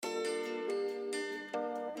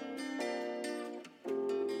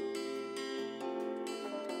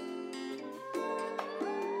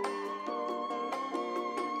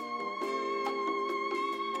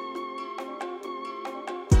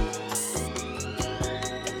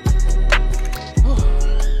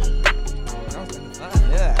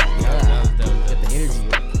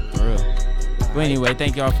But anyway,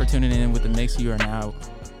 thank y'all for tuning in with the mix. You are now.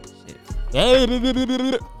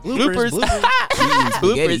 Bloopers. Bloopers.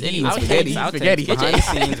 Spaghetti. Behind the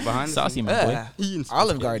scenes, behind the Saucy, scenes. my boy.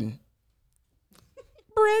 Olive Garden.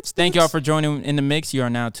 Thank y'all for joining in the mix. You are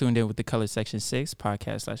now tuned in with the Color Section 6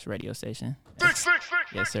 podcast / radio station.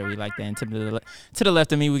 Yes, sir. We like that. And to the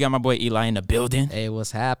left of me, we got my boy Eli in the building. Hey,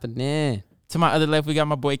 what's happening? To my other left, we got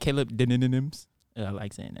my boy Caleb. I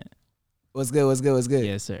like saying that. What's good?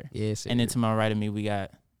 Yes, sir. Yes, sir. And then to my right of me, we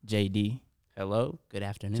got JD. Hello. Good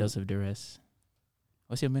afternoon. Joseph Duress.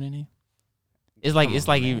 What's your middle name? It's like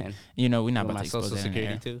you know, we're not about my to expose social that in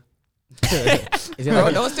security here. too. Is it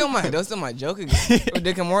like, Don't steal my joke again.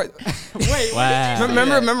 Dick and Mort. Wait. Wow.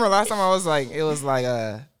 Remember last time I was like, it was like,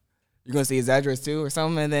 you're gonna see his address too or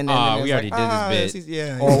something, and then Oh, it was we already like, did this bit.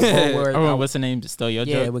 Yeah. Oh, what's the name? Stole your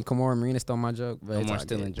yeah, joke? when Kamora Marina stole my joke. But No it's more all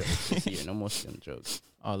stealing good. jokes this year. No more stealing jokes.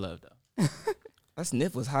 All love though. That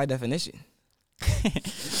sniff was high definition.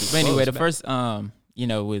 But anyway, the first you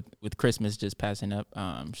know, with Christmas just passing up,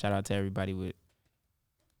 shout out to everybody with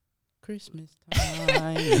Christmas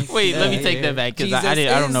time. Wait, let me take that back because I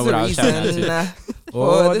don't know is what the I was shouting out reason, to.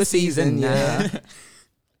 for the season, yeah.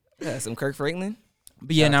 Yeah, some Kirk Franklin.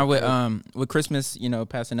 But yeah, now with Christmas, you know,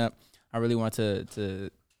 passing up, I really want to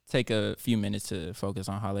take a few minutes to focus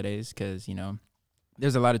on holidays because, you know,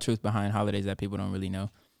 there's a lot of truth behind holidays that people don't really know.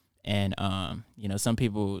 And, you know, some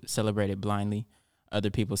people celebrate it blindly. Other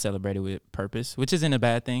people celebrate it with purpose, which isn't a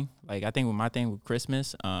bad thing. Like, I think with my thing with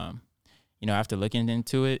Christmas, you know, after looking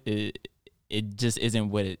into it, it just isn't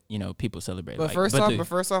what it, you know, people celebrate. But like,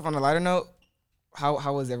 first off, on a lighter note,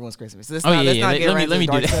 how was everyone's Christmas? Let's let me do do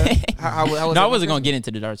that. How was No, I wasn't everyone's gonna get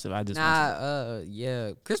into the dark stuff. I just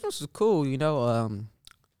yeah, Christmas was cool. You know,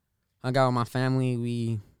 hung out with my family.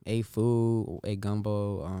 We ate food, ate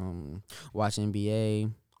gumbo, watched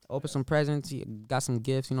NBA, opened some presents, got some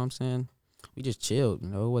gifts. You know what I'm saying? We just chilled. You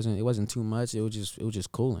know, it wasn't too much. It was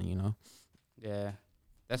just cooling. You know. Yeah,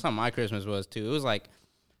 that's how my Christmas was too. It was like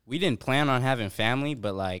we didn't plan on having family,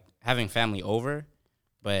 but like having family over,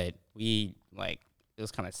 but we like it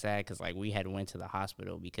was kind of sad because like we had went to the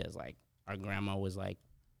hospital because like our grandma was like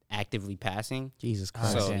actively passing. Jesus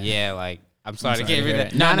Christ. So yeah, like I'm sorry to give you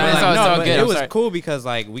that. No, like, it's all but good. It I'm was sorry. cool because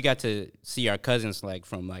like we got to see our cousins like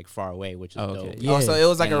from like far away, which is Oh, okay. dope. Yeah. Oh, so it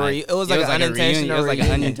was like And, it was like an unintentional It was like an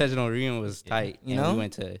reunion. unintentional reunion. Was tight. You And know? we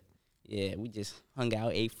went to we just hung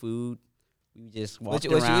out, ate food. We just What walked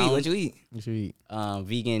you around. What you eat? You should eat.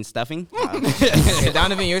 Vegan stuffing. Okay,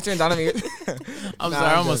 Donovan, your turn. I'm Nah, sorry,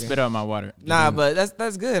 I I'm almost joking. spit out my water. Nah, but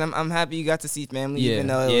that's good. I'm happy you got to see family, Yeah. even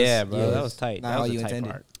though it Yeah, was, bro, it that was tight. not That how was you the tight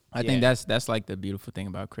intended. part. I think that's like the beautiful thing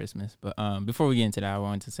about Christmas. But before we get into that, I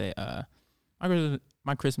wanted to say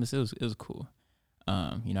my Christmas it was cool.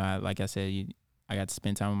 You know, like I said, I got to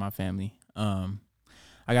spend time with my family.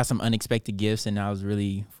 I got some unexpected gifts, and I was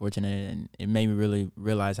really fortunate, and it made me really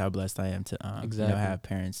realize how blessed I am to you know, have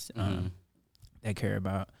parents that care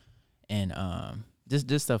about and just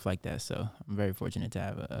stuff like that. So I'm very fortunate to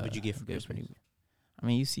have a. What'd you get for good Christmas? pretty- I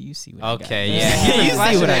mean, you see what Okay, I got. yeah. you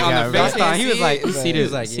see what I got, on the bro. FaceTime. He was like, You see he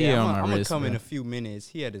was like, see yeah, it on I'm my gonna wrist, come in bro. a few minutes.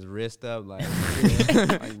 He had his wrist up, like,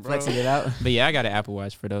 like bro. Flexing it out. But yeah, I got an Apple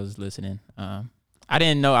Watch for those listening. I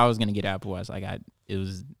didn't know I was gonna get an Apple Watch. Like it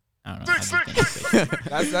was, I don't know. I just think it's sick.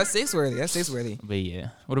 That's six worthy. That's six worthy. But yeah,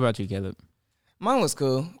 what about you, Caleb? Mine was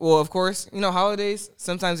cool. Well, of course, you know, holidays,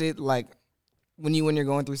 sometimes it like when you're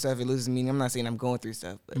going through stuff, it loses meaning. I'm not saying I'm going through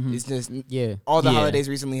stuff, but it's just Yeah. all the Yeah. holidays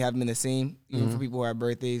recently have been the same. Even for people who have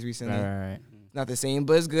birthdays recently, Right. not the same.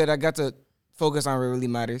 But it's good. I got to focus on what really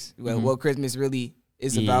matters. What Christmas really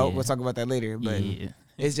is about. Yeah. We'll talk about that later. But Yeah.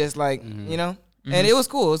 it's just like you know. And it was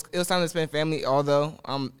cool. It was time to spend family. Although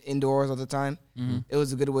I'm indoors all the time, it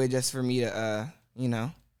was a good way just for me to, you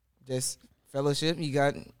know, just fellowship. You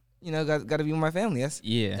got to be with my family. That's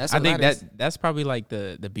I what think matters. that's probably like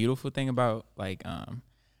the beautiful thing about like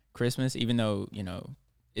Christmas, even though, you know,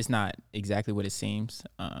 it's not exactly what it seems.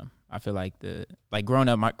 I feel like growing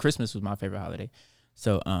up, my Christmas was my favorite holiday.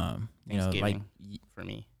 So you know, like Thanksgiving for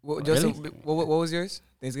me. What, Really? Joseph, what was yours?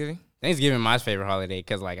 Thanksgiving. Thanksgiving my favorite holiday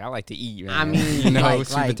because like I like to eat. Man. I mean, you know,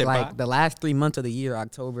 like the last 3 months of the year,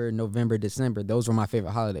 October, November, December, those were my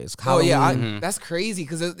favorite holidays. Oh yeah, Halloween, that's crazy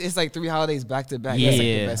because it's like 3 holidays back to back. Yeah. That's like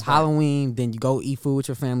the best part. Halloween, then you go eat food with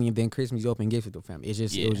your family, and then Christmas you open gifts with your family. It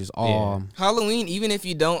was just all. Halloween, even if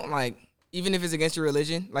you don't like, even if it's against your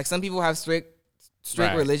religion, like some people have strict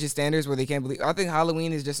Right. religious standards where they can't believe. I think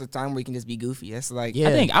Halloween is just a time where you can just be goofy. That's like Yeah.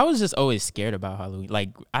 I think I was just always scared about Halloween. Like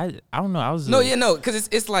I don't know. I was because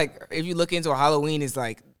it's like if you look into Halloween, it's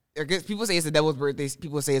like I guess people say it's the devil's birthday.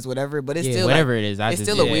 People say it's whatever, but it's still whatever like, it is. It's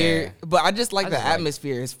still a weird. But I just like I the just like-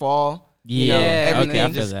 atmosphere. It's fall. Yeah, everything. okay, I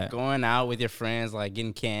feel just that. going out with your friends, like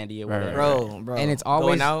getting candy or Right, whatever. bro. And it's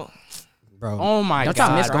always- going out. bro. Oh my Don't god!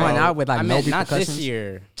 y'all miss going bro. out with, like, I no meant not this repercussions?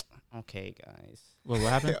 year. Okay, guys. What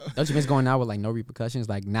happened? Don't you miss going out with like no repercussions,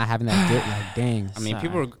 like not having that guilt? Like, dang. I mean,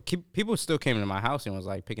 Sorry. people still came to my house and was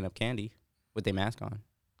like picking up candy with their mask on.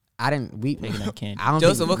 I didn't. We. Picking up candy. I don't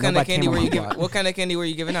Joseph, think what kind of nobody candy came were on you my giving? block. What kind of candy were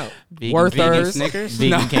you giving out? Werther's. Vegan Snickers,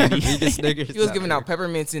 Vegan candy. Vegan Snickers. He was giving out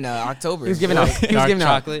peppermints in October. He was giving out. He was Dark giving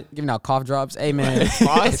chocolate. out. Giving out cough drops. Hey man.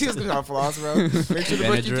 floss. He was giving out floss, bro. Make sure to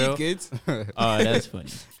brush your Benadryl. teeth, kids. Oh, that's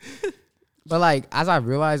funny. But like, as I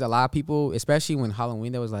realized, a lot of people, especially when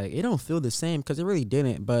Halloween, they was like, it don't feel the same because it really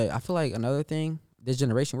didn't. But I feel like another thing, this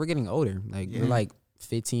generation, we're getting older. Like we're like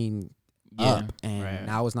 15 Yeah, up, and right.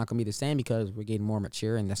 now it's not gonna be the same because we're getting more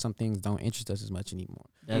mature, and that some things don't interest us as much anymore.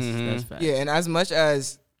 That's fact. Yeah, and as much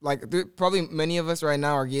as like probably many of us right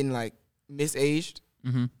now are getting like misaged.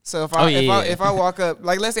 Mm-hmm. So if Oh, I yeah, if I walk up,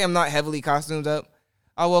 like let's say I'm not heavily costumed up,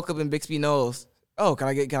 I walk up in Bixby Knowles. Oh, can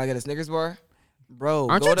I get a Snickers bar, bro?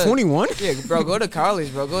 Aren't go you to, 21? Yeah, bro, go to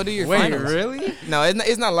college, bro. Go do your Wait, finals. really? No,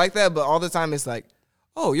 it's not like that. But all the time it's like,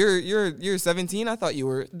 oh, you're 17. I thought you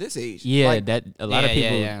were this age. Yeah, Like, that a lot of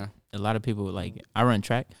people. Yeah. A lot of people like. I run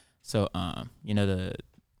track, so you know the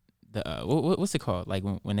what's it called? Like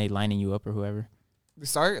when they lining you up or whoever.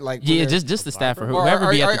 start like Yeah, when they're- just the staff or or whoever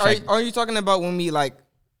are, be at are, the are, track. are you talking about when we like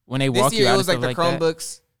When they this walk you year? out It was and like the stuff like that.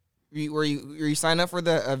 Chromebooks. Were you sign up for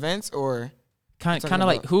the events or? Kind talking of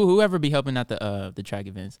like about? whoever be helping at the track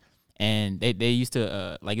events, and they used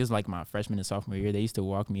to like it was like my freshman and sophomore year. They used to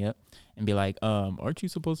walk me up and be like, aren't you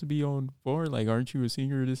supposed to be on 4? Like, aren't you a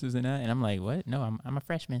senior? This is and that. And I'm like, what? No, I'm a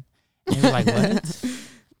freshman. And they were like, what?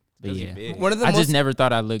 But Those are yeah, big. One of the I most, just never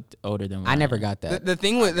thought I looked older than. What I never am. got that. the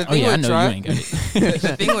thing with Oh yeah, I know track. you ain't got it.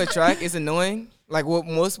 The thing with track is annoying. Like what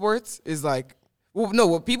most sports is like. Well, no,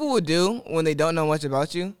 what people would do when they don't know much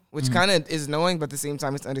about you, which Mm-hmm. kind of is annoying, but at the same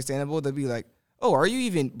time it's understandable. They'll be like, "Oh, are you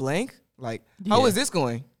even blank? Like, how Yeah. is this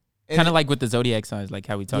going?" And Kind of like with the zodiac signs, like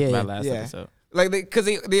how we talked Yeah, about last yeah. episode. like because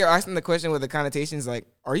they are asking the question with the connotations like,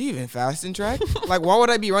 "Are you even fast in track? Like, why would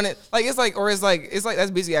I be running? Like, it's like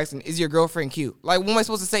that's basically asking, is your girlfriend cute? Like, what am I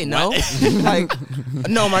supposed to say? No, like,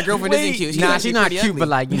 no, my girlfriend isn't cute. Nah, actually she's not pretty cute, ugly. but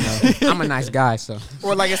like, you know, I'm a nice guy, so.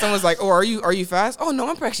 Or like if someone's like, "Oh, are you fast?" "Oh no,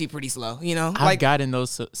 I'm actually pretty slow." You know, I've like gotten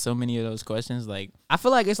those so many of those questions. Like, I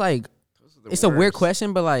feel like it's like it's a weird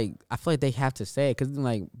question, but like I feel like they have to say it because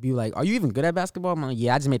like be like, "Are you even good at basketball?" I'm like,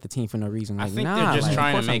 "Yeah, I just made the team for no reason." I Like, think nah, they're just like, of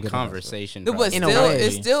trying course to I'm make good at basketball. conversation. but bro. in a still, way.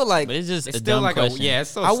 it's still like but it's just It's a still dumb like question. it's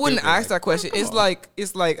so. I wouldn't stupid, ask that question. come It's on. like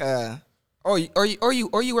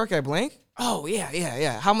oh, you work at blank? Oh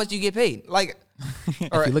yeah. How much you get paid? Like,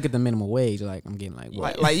 If you look at the minimum wage, like I'm getting like,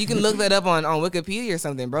 what? like you can look that up on Wikipedia or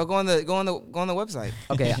something, bro. Go on the website.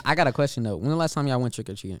 Okay, I got a question though. When the last time y'all went trick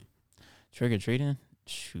or treating? Trick or treating?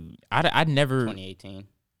 Shoot, I'd never. 2018.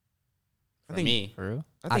 For think- me, For real?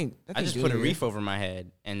 I I just think put a junior reef over my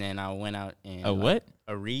head and then I went out and A what?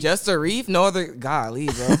 A reef. Just a reef, no other. Golly,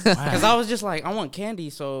 bro. Because I was just like, I want candy,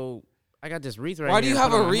 so I got this wreath right Why here. do you to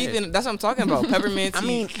have put a on my reef? head. And that's what I'm talking about. Peppermint. I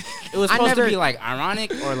mean, It was I supposed never- to be like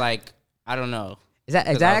ironic or like I don't know. is that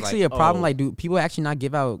 'Cause I was actually like, a problem? oh. Like, do people actually not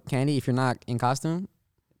give out candy if you're not in costume?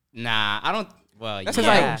 Nah, I don't. Well, That's yeah.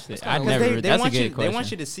 like- I'd 'Cause never. they That's a want good you. question. They want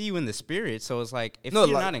you to see you in the spirit. So it's like if No,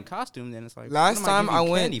 you're like- not in costume, then it's like Last what am time I giving I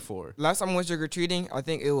you went- candy for. Last time I went trick or treating, I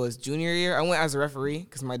think it was junior year. I went as a referee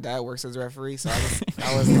because my dad works as a referee. So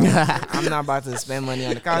I was like, I'm not about to spend money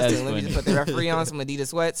on the costume. That's Let me just funny. put the referee on some Adidas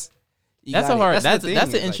sweats. You That's got a it. hard. That's the That's thing, that's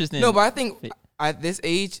it's an like- interesting. No, but I think at this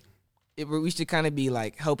age, we should kind of be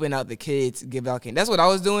like helping out the kids, give out candy. That's what I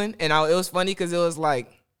was doing, and it was funny because it was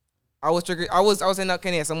like I was handing out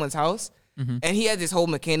candy at someone's house, Mhm. and he had this whole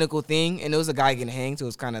mechanical thing, and it was a guy getting hanged, so it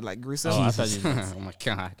was kind of like gruesome. Oh, I thought you. Oh my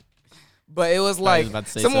god. But it was I like was about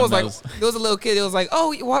to say someone was like, something there was a little kid. It was like,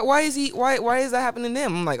 oh, why is that happening to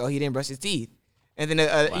him? I'm like, oh, he didn't brush his teeth. And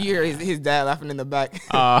then you hear his dad laughing in the back.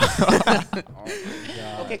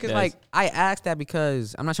 Okay, because That's- like I asked that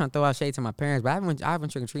because I'm not trying to throw out shade to my parents, but I haven't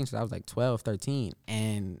trick or treating since I was like 12, 13,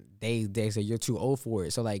 and they said you're too old for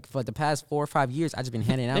it. So like for the past 4 or 5 years, I just been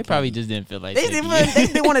handing out. They probably candy. just didn't feel like They taking didn't. you. They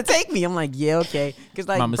didn't want to take me. I'm like, yeah, okay. Because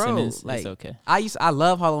like, Mama bro, Simmons, like it's okay. I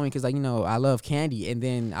love Halloween because like I love candy, and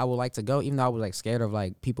then I would like to go even though I was like scared of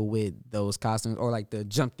like people with those costumes or like the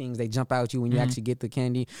jump things they jump out at you when you actually get the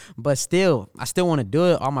candy. But still, I still want to do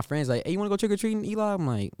it. All my friends like, hey, you want to go trick or treating, Eli? I'm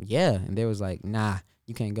like, yeah, and they was like, nah,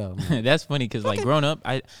 you can't go. I'm like, That's funny because like growing up,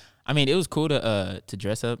 I mean it was cool to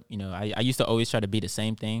dress up. You know, I used to always try to be the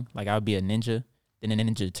same thing. Like I would be a ninja, then a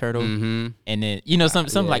Ninja Turtle, Mm-hmm. and then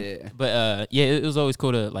something yeah, like. yeah. But yeah, it was always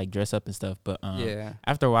cool to like dress up and stuff. But Yeah.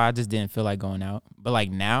 after a while, I just didn't feel like going out. But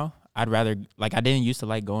like now, I'd rather like I didn't used to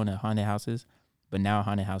like going to haunted houses, but now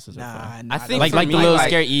haunted houses are fun. I think like for the me, little like,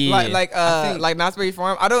 scary. Yeah. Like Knott's Berry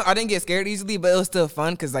Farm. I didn't get scared easily, but it was still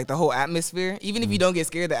fun because like the whole atmosphere. Even if you don't get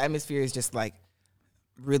scared, the atmosphere is just like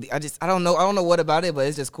really. I don't know what about it, but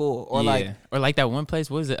it's just cool. Or like that one place.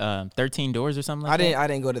 What was it? 13 Doors or something like that. I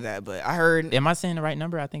didn't go to that, but I heard. Am I saying the right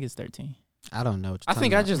number? I think it's 13. I don't know. I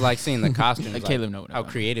think I just like seeing the costumes. Like like Caleb know what how I'm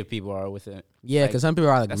talking creative people are with it. Yeah, Like, because some people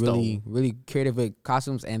are like that's really creative with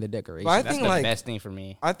costumes and the decorations. But I That's think the like best thing for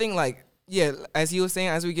me. I think like yeah, as he was saying,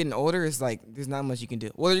 as we getting older, it's like there's not much you can do.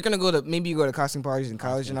 Well, you're gonna go to maybe you go to costume parties in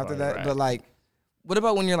college and after that, right. but like, what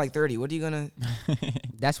about when you're like 30? What are you gonna?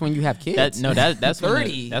 That's when you have kids. That's when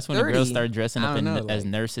 30, that's when the girls 30. start dressing I up don't know, as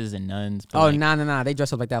like- nurses and nuns. but, Oh like, no! They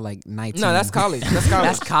dress up like that 19. No, that's college. That's college.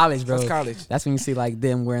 That's college, bro. That's college. That's when you see like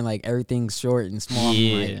them wearing like everything short and small. I'm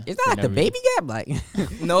Yeah, like, is for that no the reason. baby gap?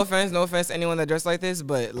 Like, No offense to anyone that dressed like this,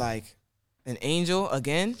 but like an angel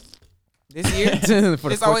again this year. for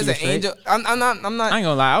the It's always an 4th year straight. angel. I'm not. I ain't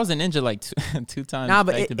gonna lie, I was a ninja like two times. Nah,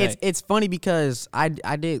 but back to back. it's funny because I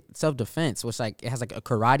did self defense, which like it has like a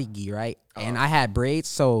karate gi, right? And I had braids,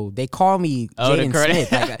 so they call me Oh, the Jaden karate-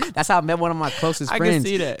 Smith. Like, that's how I met one of my closest I friends. can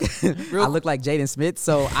see that. I look like Jaden Smith,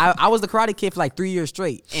 so I was the karate kid for like 3 years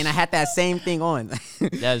straight, and I had that same thing on.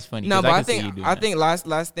 That's funny. No, 'cause but I can see you think doing I that. think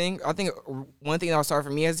last thing. I think one thing that was hard for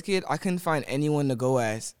me as a kid, I couldn't find anyone to go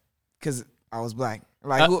as, because I was black.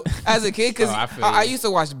 Like as a kid, because Oh, I feel I you. used to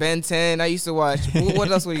watch Ben 10. I used to watch what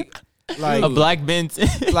else would you like a black bent.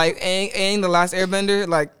 like Aang the Last Airbender.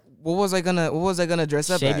 Like what was I gonna dress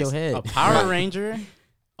up Shave as? your head. A Power Ranger.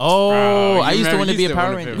 Oh, Bro, I you used to remember- want to you be a used to Power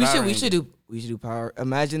wanna Ranger. be a We Power should Ranger. do Power.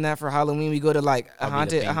 Imagine that for Halloween. We go to like a I'll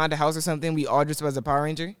be the haunted house or something. We all dress up as a Power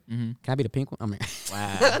Ranger. Can I be the pink one? I mean,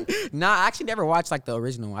 Wow. nah, I actually never watched like the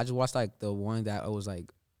original one. I just watched like the one that was like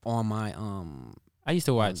on my I used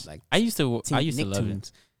to watch. like, I used to love it.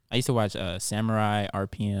 Nicktoons. I used to watch Samurai,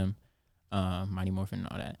 RPM, Mighty Morphin, and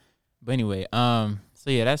all that. But anyway, so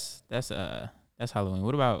yeah, that's Halloween.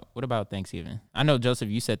 What about Thanksgiving? I know Joseph,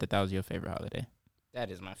 you said that was your favorite holiday. That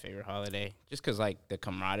is my favorite holiday, just because like the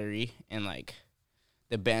camaraderie and like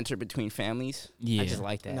the banter between families. Yeah. I just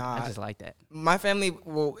like that. Nah. I just like that. My family,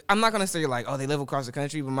 well, I'm not gonna say like, oh, they live across the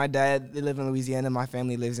country, but my dad, they live in Louisiana. My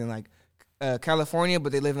family lives in like California,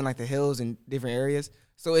 but they live in like the hills and different areas.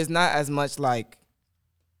 So it's not as much like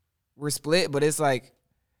we're split, but it's like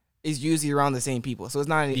it's usually around the same people. So it's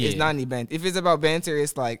not any banter. If it's about banter,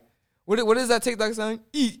 it's like what is that TikTok song?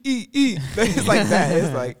 Eat. It's like that.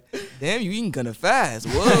 It's like, damn, you eating kinda fast.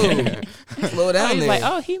 Whoa. Slow down He's there. like,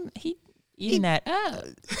 oh, he eating that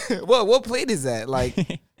up. what plate is that? Like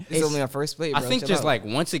it's only our first plate, bro. I think Chill just out. like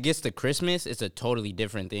once it gets to Christmas, it's a totally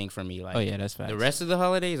different thing for me. Like, Oh yeah, that's facts. the rest of the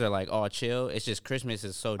holidays are like all chill. It's just Christmas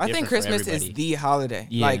is so. I different think for Christmas is everybody. the holiday.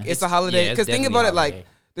 Yeah. Like it's a holiday. it's Because think definitely about a it, like holiday.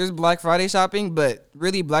 there's Black Friday shopping, but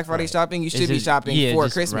really Black Friday shopping, you It's should be just- shopping yeah, for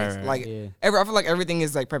just- Christmas. right. Like Yeah. I feel like everything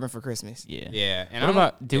is like prepping for Christmas. Yeah. Yeah, and What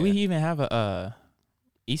about? Did we even have a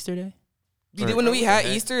Easter day? You did when we had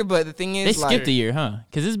Easter, but the thing They is, like, skipped a year, huh?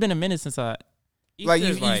 Because it's been a minute since I. like you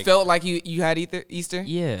Easter's felt like you had Easter.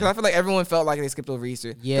 Yeah. Because I feel like everyone felt like they skipped over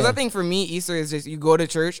Easter. Yeah. Because I think for me, Easter is just you go to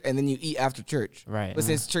church and then you eat after church. Right. But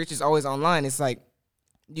since church is always online, it's like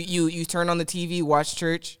you turn on the TV, watch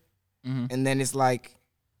church, Mhm. and then it's like.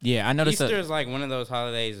 Yeah, I noticed. Easter is like one of those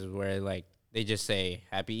holidays where like they just say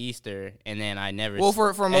Happy Easter, and then I never. Well, for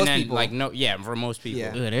and most then, people. like no, yeah, for most people. Yeah.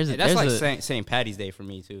 There's a, And that's there's like a, St. Patty's Day for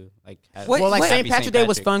me too. Like What- Well, like what- St. Happy Patrick's Day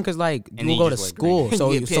was Patrick. fun because like And you then go you to just wear school, green.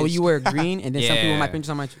 so You get so you pinched. wear green, and then some people Yeah. might pinch,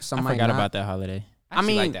 some I might forgot not. about that holiday. I actually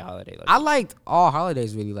mean, like that holiday. Like, I liked all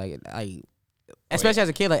holidays really, like especially as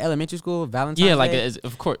a kid, like elementary school, Valentine's Yeah, like Day.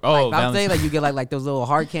 of course. Like Oh, Valentine's Day, Valentine's. like you get like those little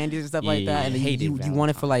hard candies and stuff like Yeah, that, and then hated you want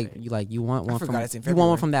it for like Valentine's you want one forgot from it's in you want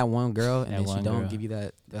one February. from that one girl, and That then she one don't girl. give you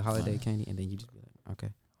the holiday candy, and then you just be like, okay.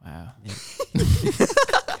 Wow.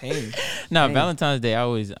 Pain. No, Dang. Valentine's Day. I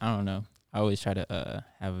don't know. I always try to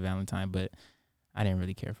have a Valentine, but I didn't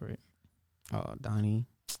really care for it. Oh, Donnie.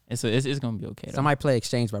 It's gonna be okay. Though. Somebody play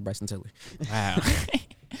Exchange by Bryson Tiller. Wow.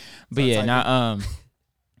 But yeah, now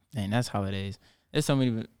man, that's holidays. There's so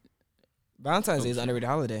many. Valentine's Day is an underrated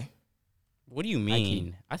holiday. what do you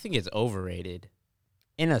mean? I think it's overrated.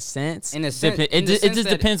 In a sense, In a sense, It just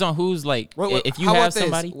depends on who's like. If you how have about this?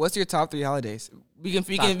 somebody, What's your top 3 holidays? We can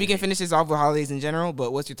three. finish this off with holidays in general,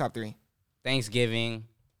 but what's your top 3? Thanksgiving.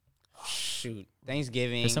 Shoot,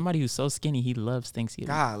 Thanksgiving. for somebody who's so skinny, he loves Thanksgiving.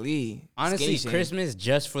 Golly, Honestly, skinny Christmas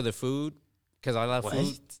just for the food, because I love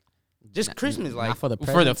food. Just Christmas, like not for the For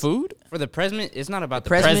the presents. food, for the present. It's not about the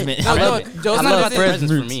present. present. No, I no, love it. Joe's It's not not about about the the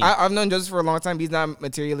presents for me. I've known Joseph for a long time. He's not a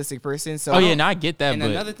materialistic person. So Oh yeah, no, I get that. And but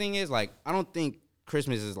another thing is like I don't think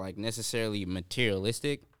Christmas is like necessarily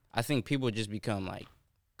materialistic. I think people just become like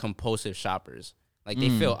compulsive shoppers. Like they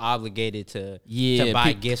feel obligated to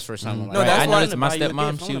buy gifts for someone. No, Like, that's I why- noticed my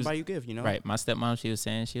stepmom. She was buy you a gift, you know. right. My stepmom. She was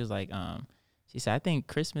saying she was like, she said, I think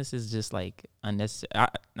Christmas is just like unnecessary.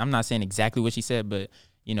 I'm not saying exactly what she said, but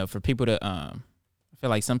you know, for people to I feel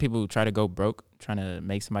like some people try to go broke trying to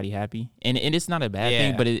make somebody happy, and it's not a bad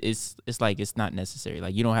thing, but it's like it's not necessary.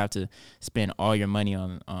 Like you don't have to spend all your money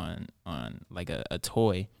on like a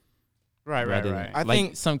toy. Right. I Like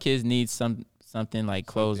think some kids need something like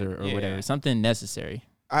clothes or whatever, something necessary.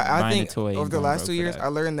 I Buying a think toy over and the going last broke 2 for years, that. I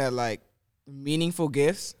learned that like meaningful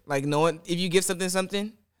gifts, like knowing if you give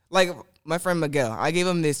something, like my friend Miguel, I gave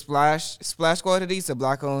him this splash quality. It's a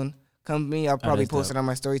black owned company. I'll probably that's post dope. it on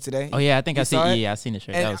my story today. Oh yeah, I think You I saw seen. it? Yeah, I seen the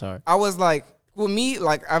shirt. And That was hard. I was like, with me,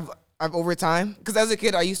 like I've over time, because as a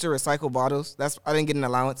kid I used to recycle bottles. I didn't get an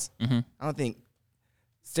allowance. Mm-hmm. I don't think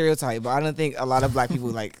stereotype, but I don't think a lot of black people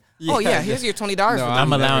like. Oh yeah, here's your $20. for No, this. I'm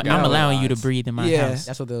never allowing you to realized. breathe in my Yeah. house.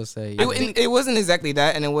 That's what they'll say. It wasn't exactly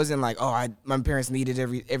that, and it wasn't like, oh, my parents needed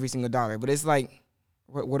every single dollar. But it's like,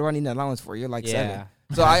 what do I need an allowance for? You're like 7.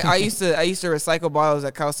 So I used to recycle bottles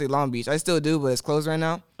at Cal State Long Beach. I still do, but it's closed right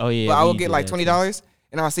now. Oh yeah, But I we will do get like that, too. $20,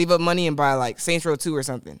 and I'll save up money and buy like Saints Row 2 or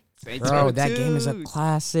something. Bro, that game is a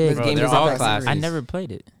classic. This Bro, game they're is a all classic. classics. I never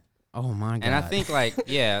played it. Oh my god. And I think like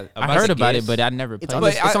I heard the about gifts, it, but I never it's played on,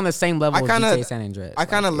 it. But it's on the same level I kinda- as GTA San Andreas. I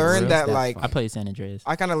kinda it's learned that, that like, I fun. played San Andreas.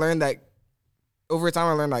 I kind of learned that over time.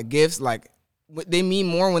 I learned like gifts, like they mean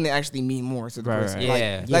more when they actually mean more to the Right, person. right. Like,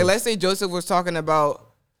 Yeah. like let's say Joseph was talking about,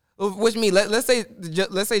 which me. Let's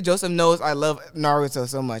say Joseph knows I love Naruto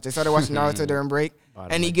so much. I started watching Naruto during break,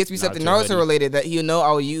 and he gets me something Naruto hoodie. related that he'll know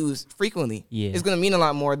I'll use frequently. Yeah. It's gonna mean a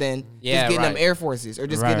lot more than Yeah, just getting them right. Air Forces or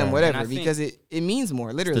just Right, getting them right. And whatever, I think- because it means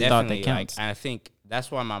more, literally. The thought that Definitely, like, counts. I think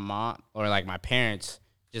that's why my mom or like my parents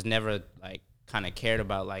just never like kind of cared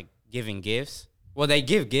about like giving gifts. Well, they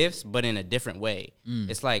give gifts, but in a different way.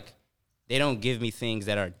 It's like they don't give me things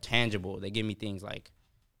that are tangible. They give me things like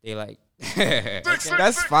they like,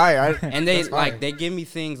 That's fire. and they That's fire. like they give me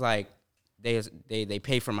things like they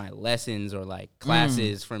pay for my lessons or like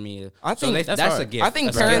classes for me. I So think that's that's a hard. gift. I think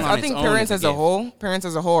A skill parents. on I its think own parents is a as a gift. whole. Parents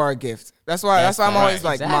as a whole are a gift. That's why I'm always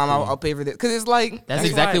like, Exactly. Mom, I'll pay for this, because it's like That's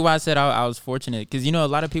exactly why I said I was fortunate, because you know a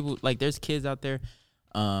lot of people, like there's kids out there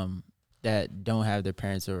that don't have their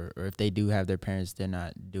parents, or if they do have their parents, they're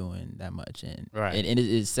not doing that much, and Right. and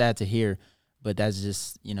it's sad to hear, but that's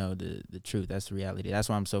just, you know, the truth. That's the reality. That's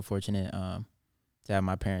why I'm so fortunate to have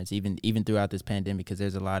my parents, even throughout this pandemic, because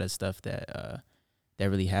there's a lot of stuff that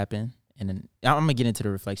really happened. And then I'm gonna get into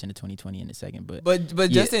the reflection of 2020 in a second, but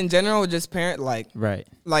just in general, just parent like right.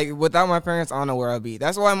 without my parents, I don't know where I'll be.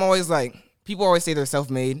 That's why I'm always like, people always say they're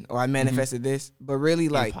self-made or I manifested this, but really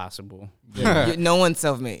like Impossible. no one's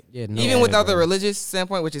self-made. Yeah, no Even way, without the bro. religious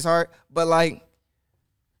standpoint, which is hard, but like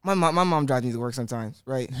my mom drives me to work sometimes,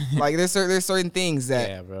 right? Like there's certain things that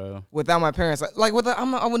Yeah, bro. without my parents, like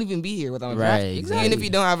I wouldn't even be here without my Right, parents. exactly. Even if you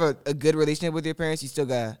don't have a good relationship with your parents, you still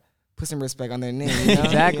gotta put some respect on their name. You know?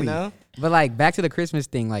 Exactly. You know? But like back to the Christmas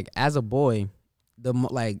thing, like as a boy,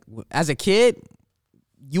 as a kid,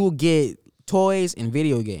 you will get toys and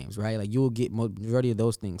video games, right? Like you will get majority of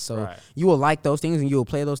those things. So Right. you will like those things and you will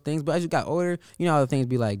play those things. But as you got older, you know how the things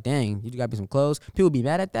be like, dang, you got me some clothes. People be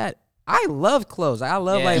mad at that. I love clothes. I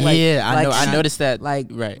love Yeah. I know. I shoe- noticed that. Like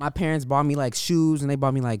Right. my parents bought me like shoes and they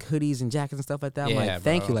bought me like hoodies and jackets and stuff like that. I'm Yeah, like,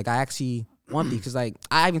 thank bro. you. Like I actually want these, because like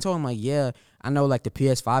I even told them like, yeah, I know like the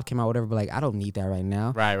PS5 came out, whatever, but like I don't need that right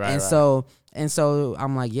now. Right, right, And right. so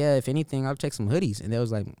I'm like, yeah, if anything, I'll take some hoodies. And they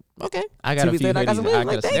was like, okay. I got 2 a weeks few later, I got some hoodies. hoodies. I got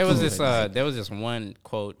Like, a thank There you. was this one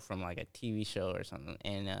quote from like a TV show or something,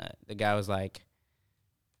 and the guy was like,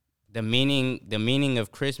 the meaning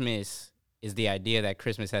of Christmas is the idea that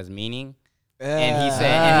Christmas has meaning. And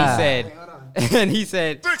he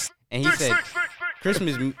said,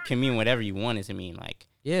 Christmas can mean whatever you want it to mean. Like,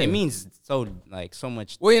 Yeah. it means so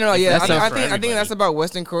much. Well, you know, yeah, That's I for think everybody. that's about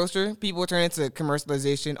Western culture. People turn into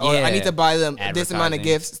commercialization. Oh, I need Yeah. to buy them this amount of Advertising.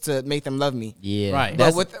 gifts to make them love me. Yeah. Right.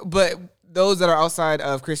 But those that are outside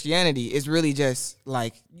of Christianity, it's really just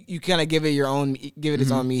like you kind of give it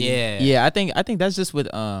its own meaning. Yeah. Yeah, I think that's just with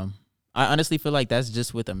I honestly feel like that's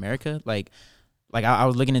just with America. Like I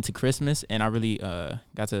was looking into Christmas, and I really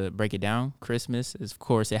got to break it down. Christmas is, of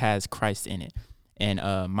course, it has Christ in it, and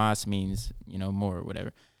Mas means, you know, more or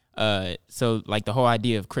whatever. So like the whole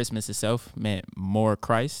idea of Christmas itself meant more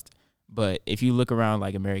Christ. But if you look around,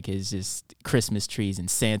 like America is just Christmas trees and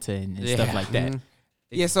Santa and stuff Yeah. like that.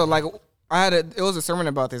 Yeah, so like it was a sermon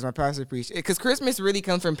about this. My pastor preached, because Christmas really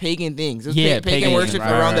comes from pagan things. It was Yeah, pagan pagan, worship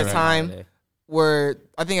right, around right, the right. time where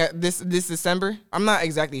I think this December. I'm not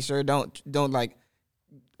exactly sure. Don't like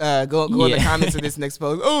go in the comments of this next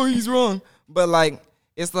post. Oh, he's wrong. But like,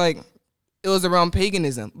 it's like it was around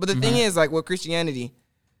paganism. But the thing is, like, with Christianity,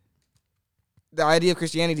 the idea of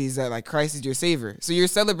Christianity is that like Christ is your savior. So you're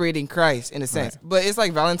celebrating Christ in a sense. Right. But it's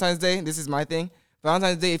like Valentine's Day. This is my thing.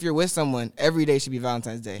 Valentine's Day, if you're with someone, every day should be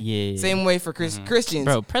Valentine's Day. Yeah. Same way for Christians.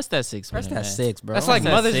 Bro, press that 6. Press that 6, bro. That's like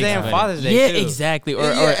Mother's Day and Father's Day. Yeah, too. exactly. Or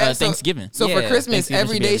Thanksgiving. So for Christmas, Thanksgiving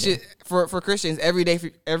every day should for Christians, every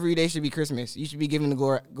day should be Christmas. You should be giving the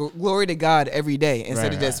glory to God every day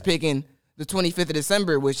instead of just picking the 25th of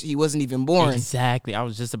December, which he wasn't even born. Exactly. I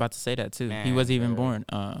was just about to say that too. He wasn't even born.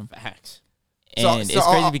 Facts. And it's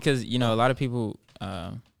crazy because, you know, a lot of people,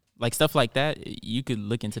 like stuff like that, you could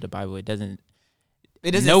look into the Bible. It doesn't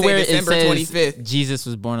nowhere say December it says 25th. Jesus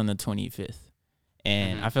was born on the 25th.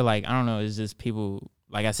 And I feel like, I don't know, it's just people,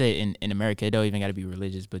 like I said, in America, it don't even got to be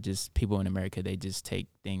religious, but just people in America, they just take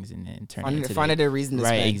things and turn it into find a reason to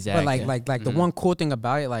right, spend. exactly. But like the one cool thing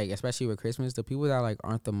about it, like especially with Christmas, the people that like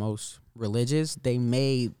aren't the most religious, they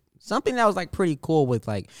made something that was like pretty cool with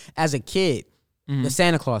like as a kid, the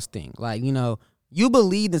Santa Claus thing. Like, you know, you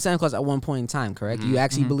believed in Santa Claus at one point in time, correct? You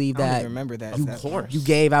actually believe I that. don't even remember that. Of course. You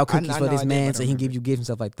gave out cookies for know this I did, man but I so he don't can give you gifts and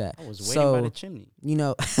stuff like that. I was waiting by the chimney. You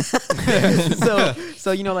know,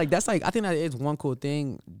 so you know, like that's like I think that is one cool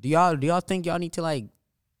thing. Do y'all think y'all need to like,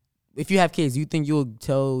 if you have kids, do you think you'll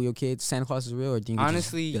tell your kids Santa Claus is real, or do you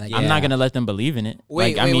Honestly, just be like, yeah. I'm not gonna let them believe in it.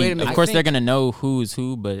 Wait a a minute. Of course I they're think- gonna know who's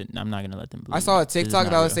who, but I'm not gonna let them believe. I saw a This is TikTok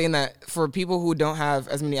not that was real. saying that for people who don't have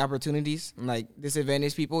as many opportunities, like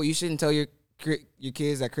disadvantaged people, you shouldn't tell your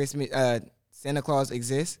kids that Santa Claus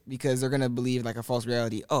exists because they're gonna believe like a false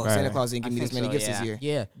reality. Oh, Right. Santa Claus didn't give me think this many so, gifts yeah. this year.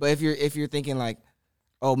 yeah, But if you're thinking like,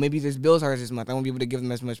 oh, maybe there's bills charged this month, I won't be able to give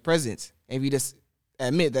them as much presents. And if you just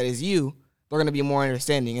admit that it's you, they're gonna be more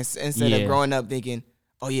understanding instead of growing up thinking,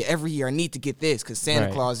 oh yeah, every year I need to get this because Santa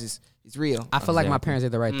Right. Claus is real. I feel like my Exactly. parents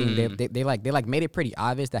did the right thing. They like made it pretty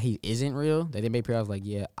obvious that he isn't real. They made pretty obvious like,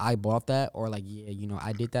 yeah, I bought that, or like, yeah, you know,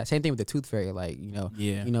 I did that. Same thing with the tooth fairy. Like, you know,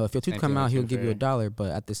 Yeah. if your tooth Same come thing out, with he'll Tooth give you Fairy. $1.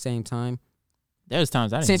 But at the same time, There's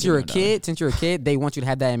times I didn't since give you're them a kid, they want you to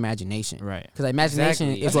have that imagination. Right. Because imagination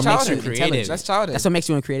Exactly. is That's what makes you childish. intelligent. Creative. That's childish. That's what makes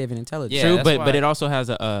you creative and intelligent. Yeah, True, that's but why- it also has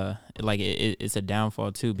a like it's a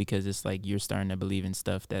downfall too because it's like you're starting to believe in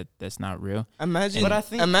stuff that's not real. Imagine, But I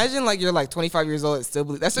think- imagine like you're like 25 years old and still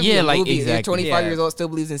believe. That's a Yeah, like, movie. If you're exactly. 25 Yeah. years old still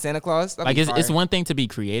believes in Santa Claus. That'd Like be it's fire. one thing to be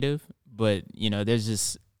creative, but you know there's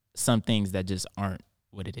just some things that just aren't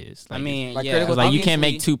what it is. I Like, mean, like yeah. critical- like you can't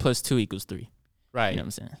make obviously- 2 + 2 = 3. Right. You know what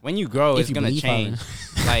I'm saying? When you grow, If it's you gonna believe change.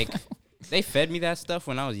 on Like they fed me that stuff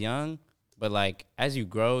when I was young, but like as you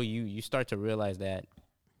grow, you start to realize that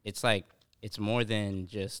it's like it's more than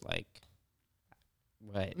just like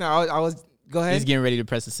what. No, I was. Go ahead. He's getting ready to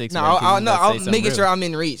press the 6. No, right? 'Cause he's about to say I'm something making real. sure I'm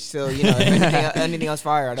in reach. So you know, if anything else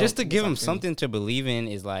fire, I don't, Just to give them it's not something to believe in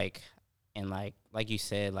is like, and like you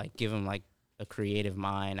said, like give them like a creative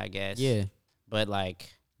mind, I guess. Yeah. But like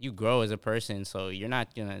you grow as a person, so you're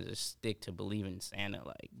not gonna just stick to believing Santa.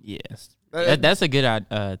 Like Yeah. That- That's a good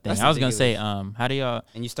thing. That's I was gonna say, ridiculous. how do y'all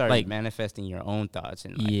and you start Like- manifesting your own thoughts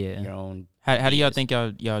and like Yeah. your own. how do y'all Yes. think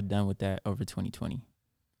y'all done with that over 2020?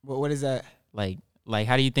 what is that? Like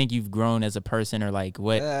how do you think you've grown as a person or like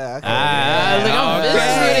what? Okay.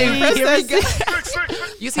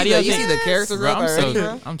 You How see do y'all you see think- the character Bro, growth already,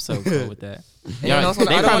 bro? I'm so cool with that. you Y'all, know what's funny?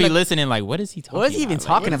 they I don't probably wanna- listening like, what is he talking? What is he even about?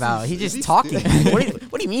 talking Like, about? He's just talking.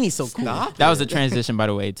 What do you mean he's so cool? that was a transition, by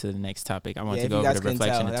the way, to the next topic. I want Yeah, to if go you over guys the couldn't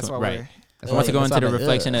reflection tell, of that's why right. we're. I want to go That's into why the I'm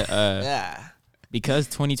reflection like, of Yeah. because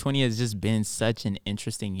 2020 has just been such an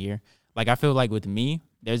interesting year. Like I feel like with me,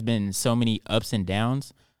 there's been so many ups and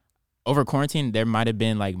downs. Over quarantine, there might have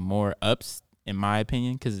been like more ups in my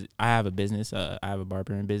opinion because I have a business. I have a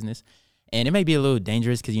barbering business, and it may be a little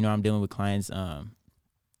dangerous because I'm dealing with clients.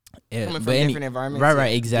 Yeah, Coming but from different environments.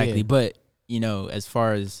 right, exactly. Yeah. But as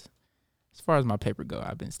far as my paper go,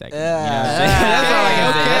 I've been stacking.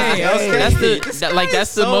 Yeah. You know what I'm saying? That's all I can say.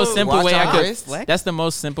 That's the most simple Watch way I our could. wrists. That's the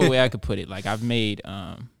most simple way I could put it. Like I've made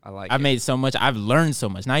I like. I've made so much. I've learned so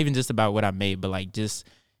much. Not even just about what I made, but like just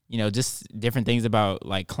just different things about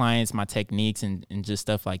like clients, my techniques, and just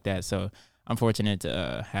stuff like that. So I'm fortunate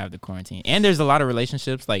to have the quarantine. And there's a lot of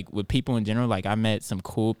relationships like with people in general. Like I met some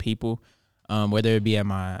cool people, whether it be at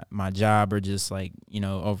my job or just like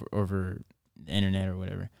over the internet or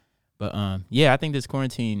whatever. But yeah, I think this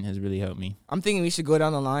quarantine has really helped me. I'm thinking we should go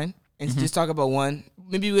down the line and just talk about one.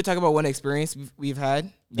 Maybe we'll talk about one experience we've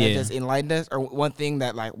had that Yeah. just enlightened us, or one thing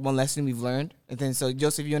that like one lesson we've learned. And then, so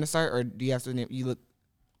Joseph, you want to start, or do you have to? You look.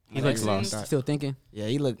 He looks Lessons? lost. Still thinking? Yeah,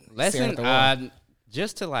 you look. staring Lesson, at the wall.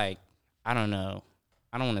 just to like, I don't know.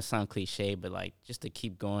 I don't want to sound cliche, but like just to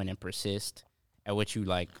keep going and persist at what you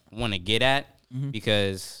like want to get at.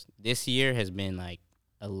 because this year has been like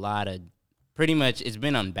a lot of pretty much it's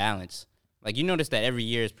been unbalanced. Like you notice that every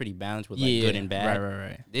year is pretty balanced with like good and bad.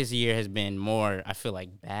 Right. This year has been more, I feel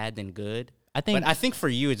like, bad than good. I think for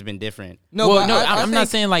you it's been different. I'm not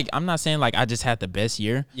saying like I just had the best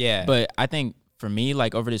year. Yeah. But I think for me,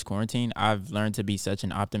 like over this quarantine, I've learned to be such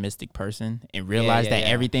an optimistic person and realize that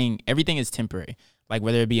everything is temporary. Like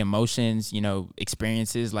whether it be emotions,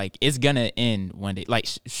 experiences, like it's gonna end one day. Like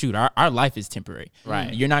shoot, our life is temporary.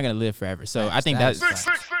 Right. You're not gonna live forever. So I think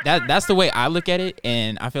that's the way I look at it,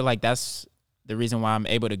 and I feel like that's the reason why I'm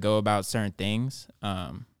able to go about certain things.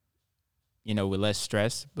 With less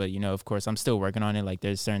stress. But of course, I'm still working on it. Like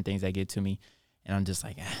there's certain things that get to me, and I'm just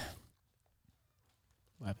like,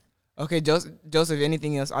 what happened? Okay, Joseph,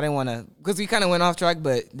 anything else? I didn't want to, because we kind of went off track,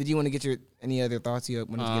 but did you want to get any other thoughts you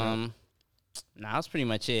wanted to get on? Nah, that's pretty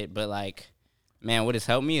much it. But like, man, what has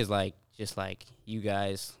helped me is like, just like you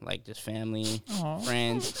guys, like just family,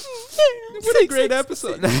 friends. What a great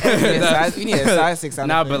episode. We need a size 6 on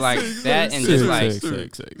But like that and just like,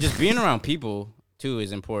 Six. just being around people too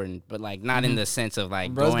is important, but like not in the sense of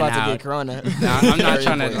like Bro's going about out. to get corona. No, I'm not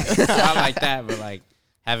trying to not like that, but like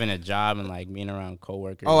having a job and like being around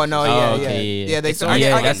coworkers. Oh no, yeah.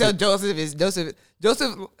 I can tell Joseph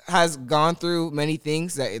has gone through many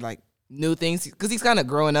things that like new things because he's kind of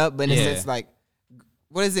growing up, but in a sense like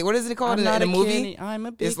what is it called in the movie? I'm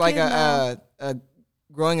a big It's like kid a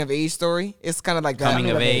growing of age story. It's kind of like that.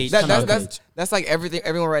 Coming of age. That's like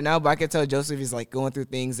everyone right now. But I can tell Joseph is like going through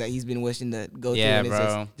things that he's been wishing to go through. And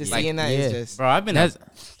bro. Just seeing that is just. Bro,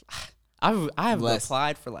 I've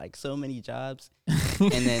applied for like so many jobs,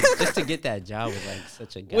 and then just to get that job was like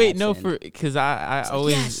such a godsend. Wait, no, because I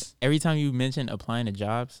always every time you mention applying to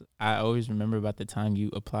jobs, I always remember about the time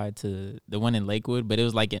you applied to the one in Lakewood, but it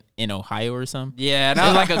was like in Ohio or something. Yeah, it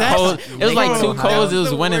was like a cold. It was like two colds. It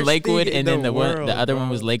was one in Lakewood, and then the other one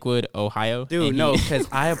was Lakewood, Ohio. Dude, no, because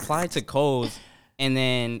I applied to Kohl's, and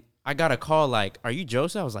then I got a call like, "Are you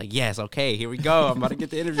Joseph?" I was like, "Yes, okay, here we go. I'm about to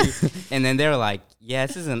get the interview." And then they were like, "Yeah,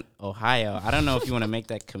 this is in Ohio. I don't know if you want to make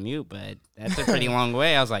that commute, but that's a pretty long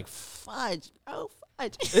way." I was like, "Fudge, oh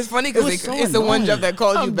fudge." It's funny because it's the one job that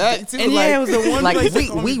called you back too. And it was the one. Like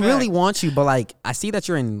we really want you, but like I see that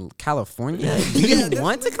you're in California. Do you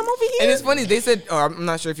want to come over here? And it's funny. They said, "Oh, I'm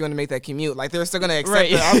not sure if you want to make that commute." Like they're still gonna accept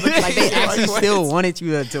it. Like they actually still wanted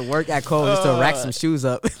you to work at Kohl's just to rack some shoes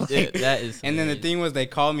up. Yeah, that is. And then the thing was, they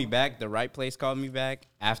called me back. The right place called me back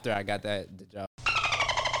after I got the job.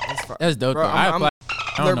 That's dope. Bro, though. I'm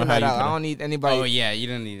I don't know how you. I don't need anybody. Oh yeah, you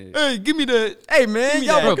don't need it. Hey, give me that. Hey man,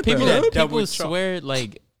 Bro, people Double swear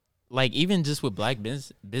like even just with black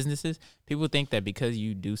businesses, people think that because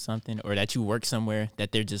you do something or that you work somewhere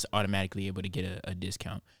that they're just automatically able to get a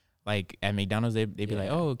discount. Like at McDonald's, they be like,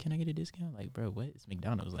 "Oh, can I get a discount?" Like, bro, what? It's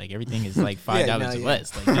McDonald's. Like everything is like $5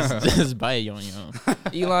 less. Like just buy it on your own.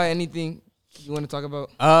 Eli, anything you want to talk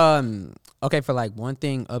about? Okay, for like one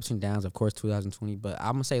thing, ups and downs, of course, 2020. But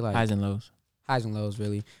I'm gonna say like Highs and lows,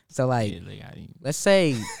 really. So like, Yeah, let's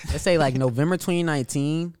say like November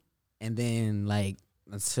 2019, and then like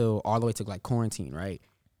until all the way to like quarantine, right?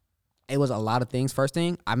 It was a lot of things. First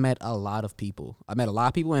thing, I met a lot of people. And met a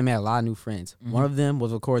lot of new friends. Mm-hmm. One of them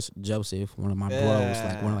was, of course, Joseph, one of my bros,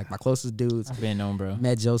 like one of like my closest dudes. I've been known, bro.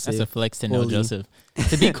 Met Joseph. That's a flex to know Joseph.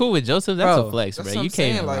 To be cool with Joseph, that's a flex, bro. You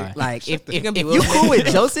can't even lie. Like if you're cool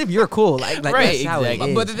with Joseph, you're cool. Like right, that's how it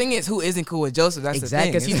is. But the thing is, who isn't cool with Joseph? That's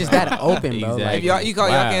exactly, the thing. because he's just that open, bro. Exactly. Like, If y'all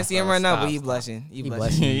can't see him right now, but he blushing. He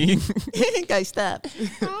blushing. Guys, stop.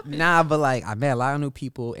 Nah, but like I met a lot of new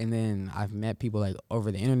people, and then I've met people like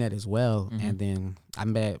over the internet as well, and then I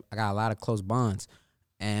got a lot of close bonds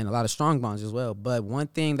and a lot of strong bonds as well. But one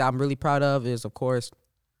thing that I'm really proud of is, of course,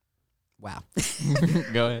 wow.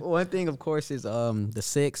 Go ahead. One thing, of course, is the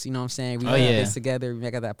Six. You know what I'm saying? We got this together. We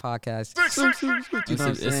got that podcast.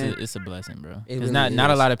 It's a blessing, bro. It Because really not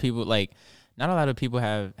a is. lot of people not a lot of people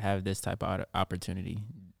have this type of opportunity.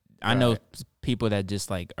 I know people that just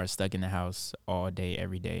like are stuck in the house all day,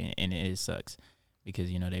 every day, and it sucks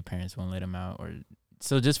because their parents won't let them out. Or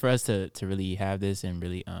so just for us to really have this and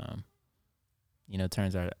really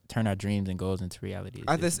turn our dreams and goals into reality.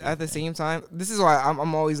 At the same time, this is why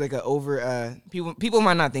I'm always like people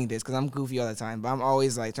might not think this because I'm goofy all the time, but I'm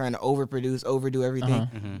always like trying to overdo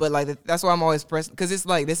everything. But like that's why I'm always pressed, because it's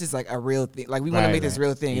like this is like a real thing. Like we want to make this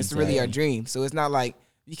real thing. It's really our dream. So it's not like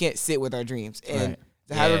you can't sit with our dreams. And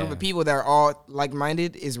to have a group of people that are all like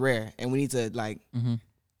minded is rare, and we need to like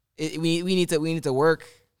we need to work.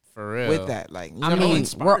 For real. With that, like I mean,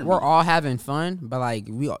 we're all having fun, but like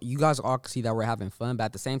you guys all see that we're having fun, but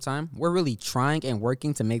at the same time, we're really trying and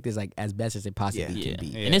working to make this like as best as it possibly can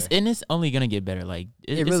be. And it's only gonna get better. Like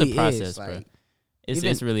it's really a process, is, bro. like,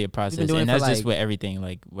 it's really a process, doing and it for, that's just like- with everything.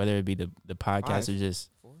 Like whether it be the podcast or just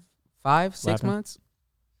 5-6 happened? months.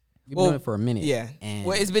 We've been Well, doing it for a minute. Yeah. And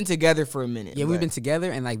Well, it's been together for a minute. yeah, we've but- been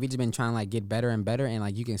together, and like we just been trying to like get better and better, and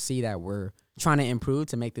like you can see that we're trying to improve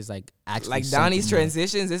to make this like actually like Donnie's something.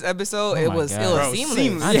 transitions this episode. Oh it my was God. it was Bro, seamless.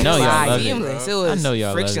 seamless. I know y'all love it, seamless. bro. It was I know y'all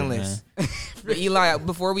love it, frictionless. But Eli,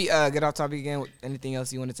 before we get off topic again, anything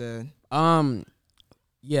else you wanted to?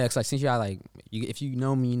 Yeah, it's like since y'all like, if you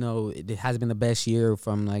know me, you know it has been the best year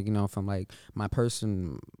from like from like my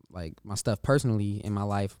person, like my stuff personally in my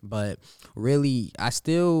life. But really, I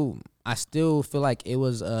still feel like it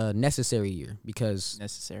was a necessary year because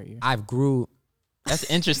necessary. I've grew. That's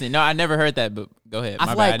interesting. No, I never heard that, but go ahead. I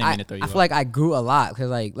My feel bad. like I didn't mean to throw you I off. feel like I grew a lot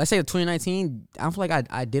because like let's say 2019, I feel like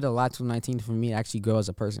I did a lot 2019 for me to actually grow as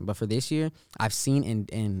a person. But for this year, I've seen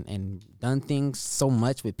and done things so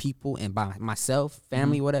much with people and by myself,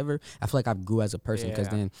 family, whatever. I feel like I've grew as a person because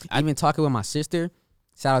Yeah. then even talking with my sister.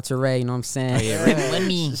 Shout out to Ray, you know what I'm saying? Oh, yeah, Let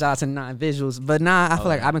me. Shout out to Nine Visuals. But nah, I feel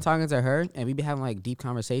like yeah. I've been talking to her and we be having like deep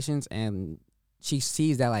conversations and she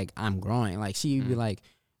sees that like I'm growing. Like she be like,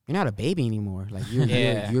 you're not a baby anymore. Like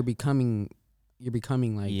Yeah. you're becoming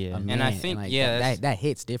like Yeah. a And man. I think, like, yeah, that's- that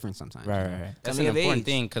hits different sometimes. Right, you know? right, right. That's Coming an of important age.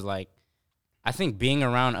 thing because, like, I think being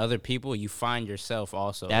around other people, you find yourself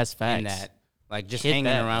also. That's facts. In that, like, just Hit hanging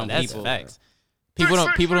that, around that's people. facts. People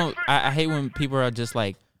don't. I hate when people are just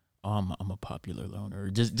like, oh, I'm a popular loner,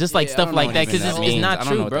 just like Yeah, I stuff don't like know that, what because even it's, that it's means. not I don't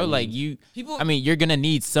know true, what bro. that Like means. you, People, I mean, you're gonna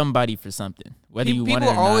need somebody for something, whether you want it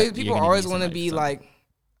people or always not. people you're gonna always need want to somebody be for like,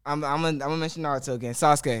 I'm gonna mention Naruto again.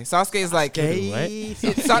 Sasuke is like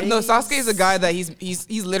What? no, Sasuke is a guy that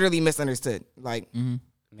he's literally misunderstood. Like Mhm.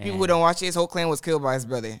 people who don't watch it, his whole clan was killed by his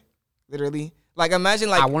brother. Literally, like imagine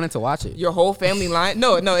like I wanted to watch it. your whole family line.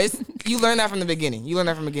 No, it's you learn that from the beginning.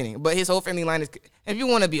 But his whole family line is. If you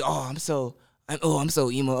want to be, I'm so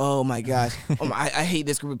emo. Oh my gosh, I hate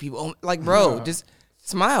this group of people. Oh, like bro, just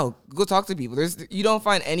smile. Go talk to people. You don't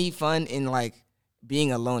find any fun in like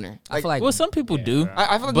being a loner. I Like, feel like Well, some people do.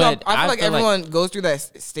 I feel like But I feel I like feel like- everyone goes through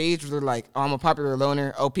that stage where they're like, I'm a popular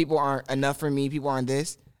loner. Oh, people aren't enough for me. People aren't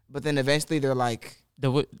this. But then eventually they're like,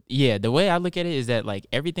 The way I look at it is that like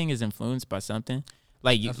everything is influenced by something.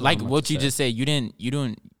 Like That's what like I'm about what to you say. just said, you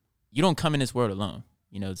don't come in this world alone.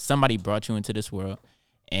 You know, somebody brought you into this world,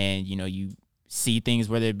 and you see things,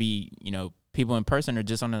 whether it be people in person or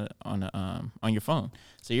just on your phone.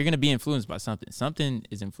 So you're gonna be influenced by something. Something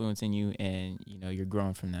is influencing you, and you're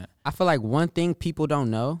growing from that. I feel like one thing people don't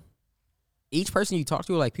know, each person you talk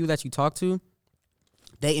to, like people that you talk to,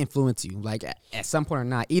 they influence you, like at some point or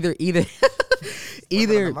not. Either on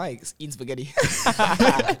the mics, eating spaghetti.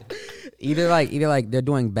 either like they're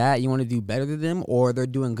doing bad, you want to do better than them, or they're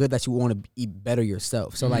doing good that you want to eat better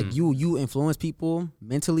yourself. So like you influence people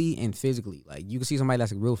mentally and physically. Like you can see somebody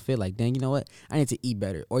that's like real fit, like dang, you know what, I need to eat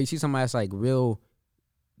better. Or you see somebody that's like real,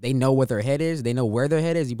 they know what their head is, they know where their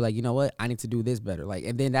head is. You be like, you know what, I need to do this better. Like,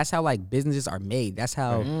 and then that's how like businesses are made. That's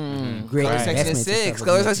how great Color section investments and 6. stuff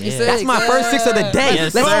Color are made. section Yeah. 6. That's my first 6 of the day.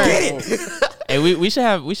 Yes, Let's sir. get it. Hey, we should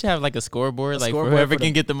have like a scoreboard, like scoreboard for whoever for the-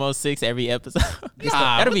 can get the most 6 every episode.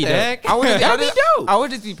 That'll what be the dope. heck? I would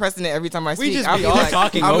just be pressing it every time I speak. We just I'll be all like-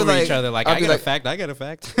 talking I'll be over like- each other. Like, I'll I be got a like, fact. I got a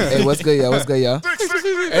fact. Hey, what's good, y'all? What's good, y'all?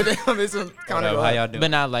 And then on this one, What counter up? roll. How y'all doing?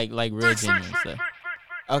 But not like real genuine stuff.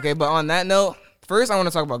 Okay, but on that note, first I want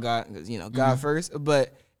to talk about God, because God first.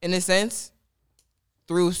 But in a sense,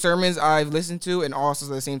 through sermons I've listened to, and also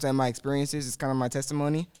at the same time my experiences, it's kind of my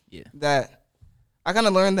testimony. Yeah. That I kind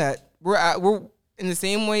of learned that we're in the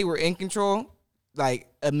same way we're in control, like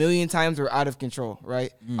a million times we're out of control,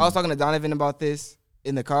 right? I was talking to Donovan about this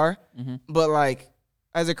in the car, but like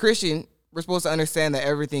as a Christian, we're supposed to understand that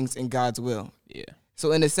everything's in God's will. Yeah.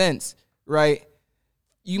 So in a sense, right,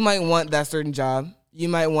 you might want that certain job. You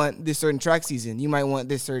might want this certain track season. You might want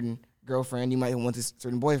this certain girlfriend. You might want this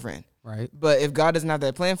certain boyfriend. Right. But if God doesn't have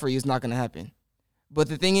that plan for you, it's not going to happen. But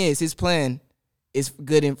the thing is, his plan is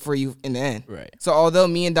good for you in the end. Right. So although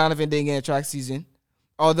me and Donovan didn't get a track season,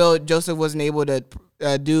 although Joseph wasn't able to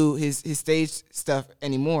do his stage stuff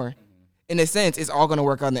anymore, in a sense, it's all going to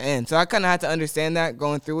work out in the end. So I kind of had to understand that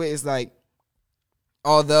going through it. It's like,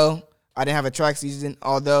 although I didn't have a track season,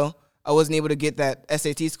 although I wasn't able to get that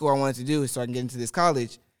SAT score I wanted to do so I can get into this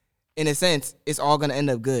college, in a sense, it's all going to end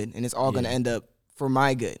up good, and it's all going to end up for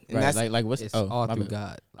my good. And Right. that's Like what's It's oh all my through bad.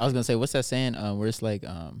 God. I was gonna say, what's that saying? Where it's like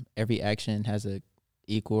every action has a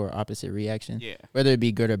equal or opposite reaction. Yeah. Whether it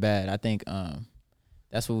be good or bad. I think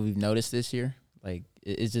that's what we've noticed this year. Like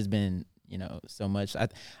it's just been so much.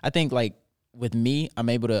 I think like with me, I'm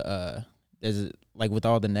able to there's like with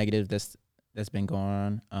all the negative that's been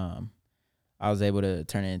going on. I was able to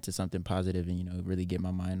turn it into something positive and really get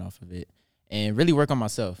my mind off of it. and really work on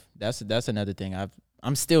myself. That's another thing.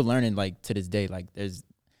 I'm still learning, like, to this day. Like, there's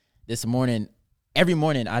this morning, every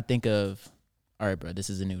morning I think of, all right, bro, this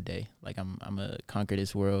is a new day. Like, I'm gonna conquer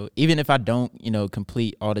this world, even if I don't,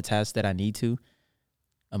 complete all the tasks that I need to.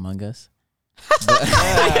 Among Us.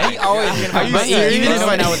 He always even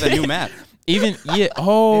coming out with a new map. Even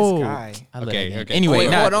Oh, This guy. I love Okay, that game. okay. Anyway, Wait,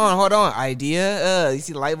 nah, hold on. Idea. You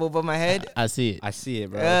see the light bulb above my head? I see it. I see it,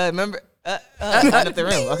 bro. Remember? Light up the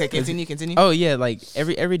room. Okay, continue. Oh yeah, like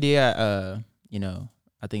every day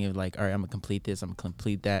I think of like, all right, I'm gonna complete this, I'm gonna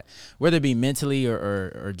complete that, whether it be mentally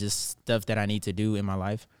or just stuff that I need to do in my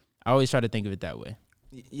life. I always try to think of it that way.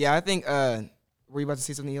 Yeah, I think. Were you about to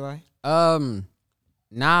say something, Eli?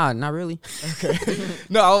 Nah, not really.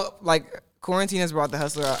 No, like quarantine has brought the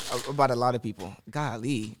hustle about a lot of people.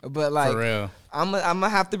 Golly, but like, For real. I'm gonna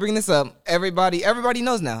have to bring this up. Everybody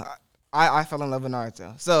knows now. I fell in love with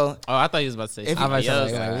Naruto. So Oh, I thought you was about to say If something you-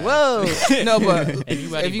 else. whoa. no, but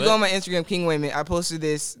Anybody if you but- go on my Instagram, King Wayman, I posted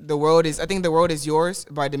this. I think the world is yours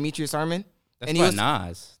by Demetrius Harmon. That's And by he was-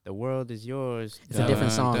 Nas. The world is yours. It's a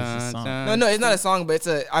different song. It's a song. No, it's not a song, but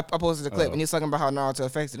I posted a clip, Oh. and he's talking about how Naruto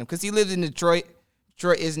affected him because he lived in Detroit.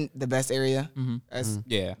 Detroit isn't the best area, as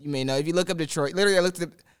Yeah. you may know. If you look up Detroit, literally, I looked at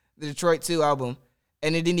the Detroit 2 album,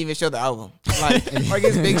 and it didn't even show the album. Like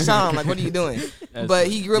it's Big Sean. Like, what are you doing? But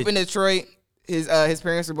he grew up in Detroit. His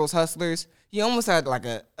parents were both hustlers. He almost had like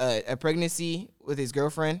a pregnancy with his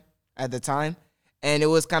girlfriend at the time, and it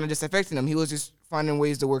was kind of just affecting him. He was just finding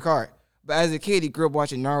ways to work hard. But as a kid, he grew up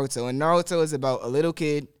watching Naruto, and Naruto is about a little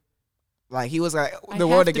kid. Like, he was like the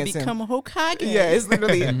world against him. a Hokage. Yeah, it's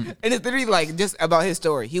literally, and it's literally like just about his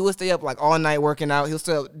story. He would stay up like all night working out. He'll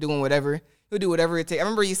stay up doing whatever. He'll do whatever it takes. I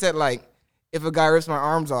remember he said like, if a guy rips my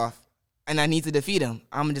arms off and I need to defeat him,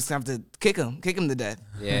 I'm just gonna have to kick him to death.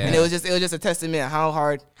 Yeah. And it was just a testament how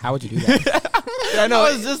hard. How would you do that? I know.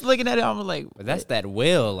 I was just looking at it. I'm like, But that's that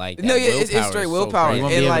will. Like, that No, yeah, it's willpower straight is so willpower. crazy. you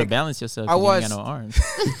won't And, be able to like, balance yourself. I 'cause you ain't watched- got no arms.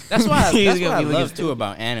 That's why He's that's gonna what I be looking love stupid. too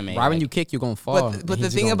about anime. Right when like, you kick, you're gonna fall. But the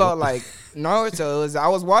thing about like Naruto is I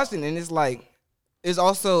was watching and it's like there's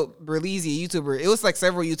also Berlizzi, a YouTuber. It was like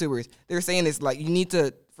several YouTubers. They were saying it's like you need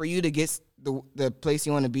to, for you to get the place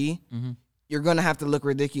you want to be, you're gonna have to look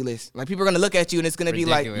ridiculous. Like people are gonna look at you and it's gonna be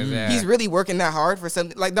like Ridiculous, yeah. he's really working that hard for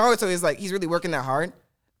something. Like Naruto is like he's really working that hard,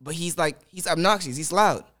 but he's obnoxious, he's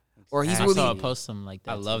loud, or he's I really. saw a post something like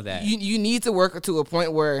that. I love that. You need to work to a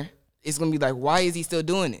point where it's gonna be like, why is he still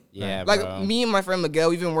doing it? Yeah, Like bro. me and my friend Miguel,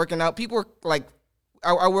 we've been working out. People are like,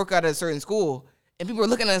 I work out at a certain school, and people are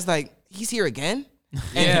looking at us like, he's here again. And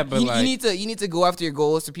Yeah, but you like- need to go after your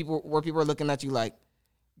goals to people where people are looking at you like,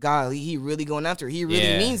 God, he really going after it. He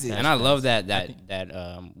really means it. And I love that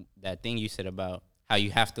thing you said about how you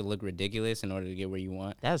have to look ridiculous in order to get where you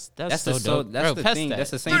want. That's That's so dope. Bro, the pass thing. that. That's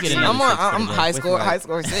the same You get thing. another I'm six high for the score, day. high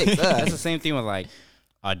score 6. That's the same thing with like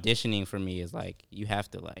auditioning for me is like you have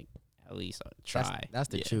to like at least try. That's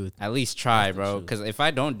the Yeah. truth. At least try, That's the bro. truth. Because if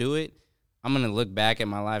I don't do it, I'm gonna look back at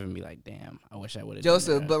my life and be like, damn, I wish I would have.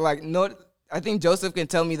 Joseph, but like, no, I think Joseph can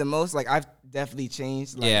tell me the most. Like, I've definitely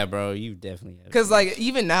changed. Like, yeah, bro, you definitely have. Cause like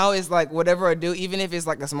even now it's like whatever I do, even if it's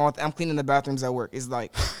like a small I'm cleaning the bathrooms at work. It's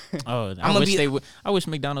like Oh, I'ma be- I wish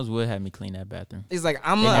McDonald's would have me clean that bathroom. it's like They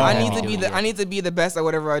never I had need me to do be it the yet. I need to be the best at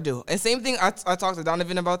whatever I do. And same thing I talked to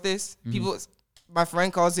Donovan about this. People, my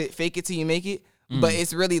friend calls it fake it till you make it, but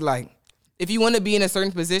it's really like if you want to be in a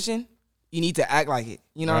certain position, you need to act like it.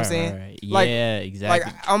 You know what I'm saying? Right. Like- Yeah,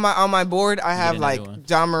 exactly. Like on my board, I have another like one.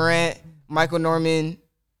 John Morant, Michael Norman.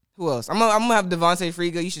 Who else? I'm gonna have Devontae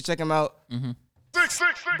Friga. You should check him out.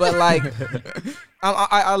 But like,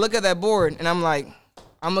 I look at that board and I'm like,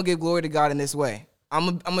 I'm gonna give glory to God in this way.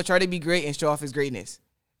 I'm gonna try to be great and show off His greatness,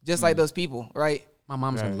 just like those people, right? My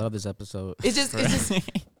mom's gonna love this episode. It's just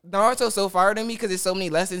Naruto's so fire to me because there's so many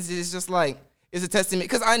lessons. It's just like it's a testament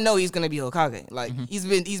because I know he's gonna be Hokage. Like he's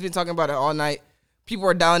been talking about it all night. People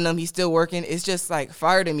are down him. He's still working. It's just like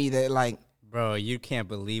fire to me that like. Bro, you can't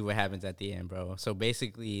believe what happens at the end, bro. So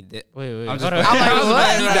basically, Wait. I'm just hold on. I'm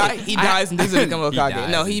like, Right. he dies and doesn't become He Hokage.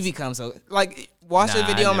 dies. No, he becomes so. Like, watch the Nah,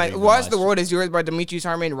 video. I On my never even watch "The watched World Is Yours" by Demetrius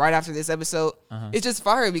Harmon right after this episode. Uh-huh. It's just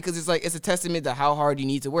fire because it's like it's a testament to how hard you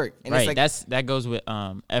need to work. And Right. it's like That goes with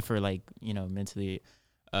effort. Like, you know, mentally,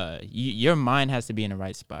 your mind has to be in the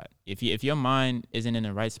right spot. If your mind isn't in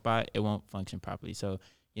the right spot, it won't function properly. So,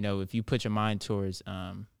 you know, if you put your mind towards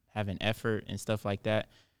having effort and stuff like that,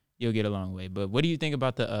 you'll get a long way. But what do you think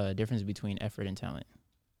about the difference between effort and talent?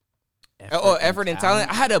 effort and talent.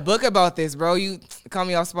 I had a book about this, bro. You call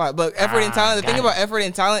me off spot, but effort and talent. The thing got it. about effort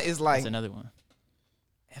and talent is like That's another one.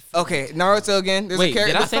 okay, Naruto again. There's Wait, a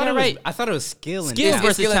character. did I say that right? I thought it was skill and Skill It's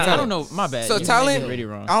versus skill and talent. I don't talent. know. My bad. So You talent- said it really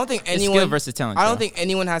wrong. I don't think It's anyone. skill versus talent. I don't though. think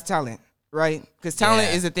anyone has talent. right? Because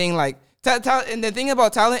talent is a thing. Like and the thing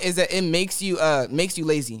about talent is that it makes you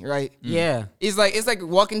lazy, right? Yeah, It's like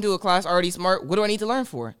walking to a class already smart. What do I need to learn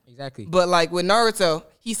for? exactly. But like with Naruto,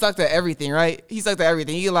 he sucked at everything, right? He sucked at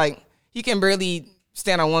everything. He can barely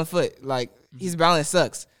stand on one foot. Like his balance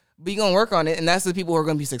sucks. But you're gonna work on it, and that's the people who are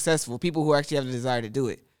gonna be successful. People who actually have the desire to do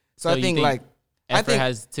it. So I think like effort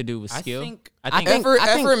has to do with skill. I think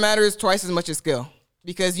effort matters twice as much as skill.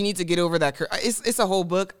 Because you need to get over that curve. It's a whole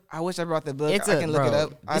book. I wish I brought the book. I can look it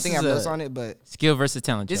up. I think I have notes on it, but skill versus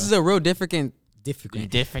talent. This is a real difficult. This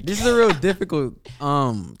is a real difficult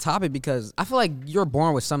topic because I feel like you're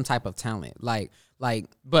born with some type of talent.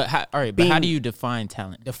 But how do you define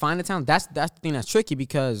talent? Define the talent. That's the thing that's tricky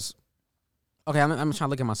because I'm trying to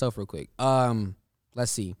look at myself real quick.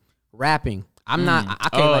 Let's see. Rapping. I'm not.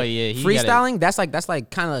 Freestyling. That's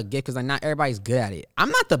like kind of a gift because like not everybody's good at it. I'm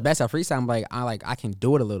not the best at freestyling. But I can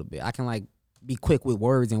do it a little bit. I can like be quick with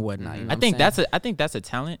words and whatnot. You know I think that's a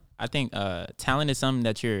talent. I think talent is something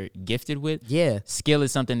that you're gifted with. Yeah. Skill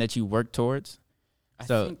is something that you work towards. I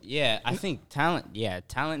think talent. Yeah,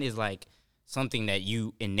 talent is like something that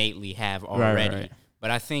you innately have already. Right.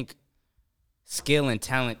 But I think skill and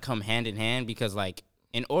talent come hand in hand because like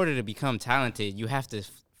in order to become talented, you have to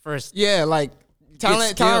first. Yeah, like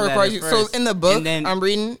talent requires you. So in the book I'm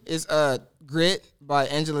reading is Grit by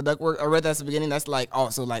Angela Duckworth. I read that at the beginning. That's like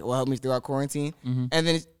also like what helped me throughout quarantine. Mm-hmm. And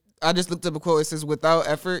then I just looked up a quote. It says, "Without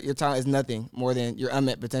effort, your talent is nothing more than your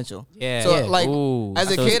unmet potential." Yeah. So like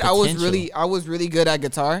as a kid, I was really good at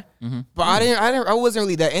guitar, but I wasn't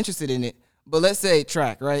really that interested in it. But let's say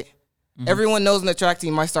track, right? Mm-hmm. Everyone knows in the track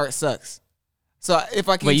team my start sucks. So if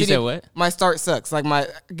I continue, you said what? My start sucks. Like my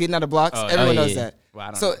getting out of blocks. Everyone knows that. Well,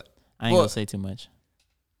 I don't know that. I ain't gonna say too much.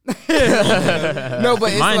 No,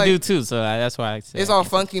 but it's mine like, do too. So that's why I say it's all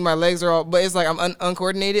funky. My legs are all, but it's like I'm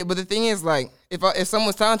uncoordinated. But the thing is, like, if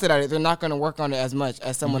someone's talented at it, they're not gonna work on it as much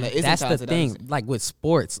as someone that isn't That's talented. the thing. At it. Like with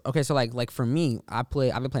sports, okay. So like for me, I've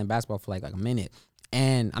been playing basketball for like a minute,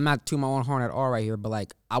 and I'm not tooting my own horn at all right here, but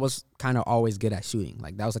like I was kind of always good at shooting.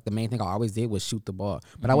 Like that was like the main thing I always did was shoot the ball.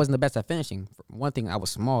 But I wasn't the best at finishing. For one thing, I was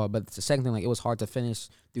small, but the second thing, like it was hard to finish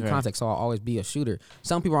through contact, so I'll always be a shooter.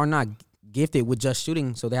 Some people are not gifted with just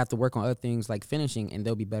shooting, so they have to work on other things like finishing, and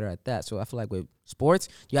they'll be better at that. So I feel like with sports,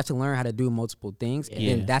 you have to learn how to do multiple things, and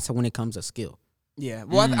then that's when it comes to skill. Yeah,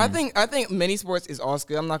 well, I think many sports is all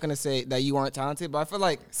skill. I'm not gonna say that you aren't talented, but I feel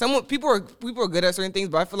like people are good at certain things.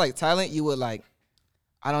 But I feel like talent, you would like,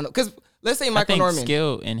 I don't know, because let's say Michael Norman,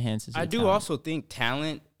 skill enhances. I do talent. also think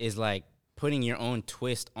talent is like putting your own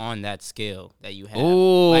twist on that skill that you have.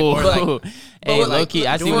 Ooh, hey, low-key,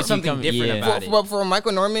 I see what something different about it. For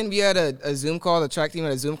Michael Norman, we had a Zoom call. The track team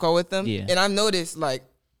had a Zoom call with them, and I've noticed like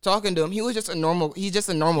talking to him, he was just a normal. He's just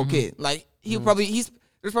a normal kid. Like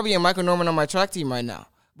there's probably a Michael Norman on my track team right now.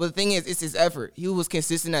 But the thing is, it's his effort. He was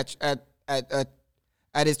consistent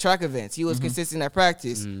at his track events. He was consistent at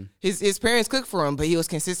practice. His parents cooked for him, but he was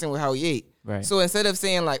consistent with how he ate. Right. So instead of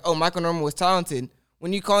saying like, "Oh, Michael Norman was talented,"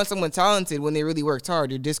 when you call someone talented when they really worked hard,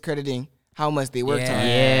 you're discrediting how much they worked hard.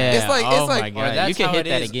 Yeah. It's like my God. You can hit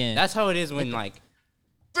that again. That's how it is when like.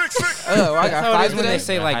 I got how it is five when they today.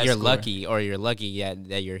 say like you're score. lucky or you're lucky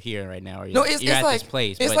that you're here right now or No, you're it's at like this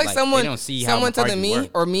place. it's but, like someone they don't see someone how hard telling you me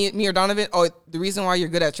work. or me or Donovan, oh, the reason why you're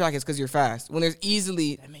good at track is because you're fast. When there's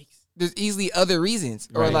easily other reasons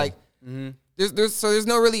or like there's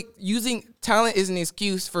no really using talent is an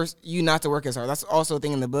excuse for you not to work as hard. That's also a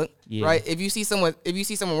thing in the book, right? If you see someone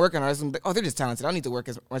working hard, it's like, oh, they're just talented. I don't need to work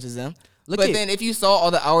as much as them. Then if you saw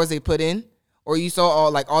all the hours they put in, or you saw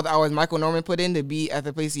all the hours Michael Norman put in to be at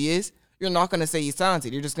the place he is, you're not gonna say he's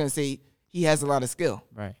talented. You're just gonna say he has a lot of skill.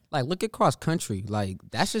 Right. Like look at cross country. Like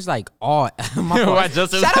that's just like all. My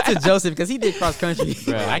Joseph? Shout out to Joseph because he did cross country.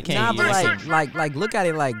 Bro, I can't. But like look at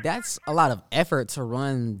it like that's a lot of effort to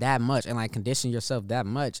run that much and like condition yourself that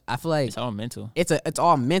much. I feel like It's all mental. It's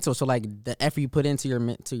all mental. So like the effort you put into your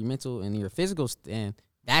mental and your physical stand,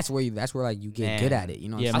 that's where like you get good at it. You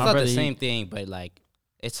know. Yeah, I my thought brother, the same thing, but like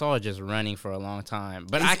it's all just running for a long time.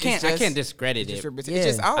 But I can't discredit it. It's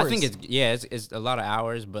just hours. I think it's a lot of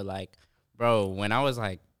hours, but like, bro, when I was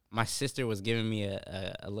like, my sister was giving me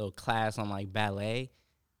a little class on like ballet.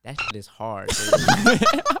 That shit is hard. Dude.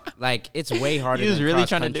 Like it's way harder. He was than really cross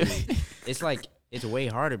trying to country. do it. It's like it's way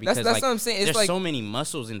harder because that's like what I'm saying. It's there's like, so many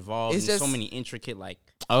muscles involved it's and so just- many intricate like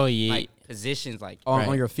positions like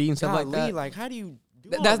on your feet and stuff like golly, that. like how do you?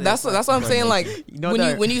 That's what I'm saying. Like know when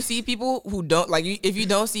that- when you see people who don't like if you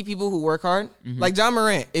don't see people who work hard, like John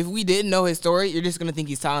Morant. If we didn't know his story, you're just gonna think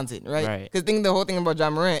he's talented, right? Right. Because think the whole thing about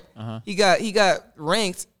John Morant, he got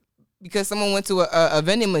ranked because someone went to a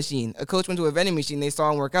vending machine. A coach went to a vending machine. They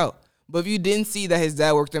saw him work out. But if you didn't see that his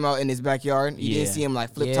dad worked him out in his backyard, you didn't see him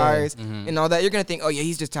like flip tires and all that, you're gonna think, oh yeah,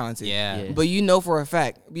 he's just talented. Yeah. But you know for a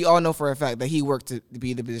fact, we all know for a fact that he worked to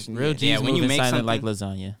be the position. Real he is. G's when you moving make silent like something-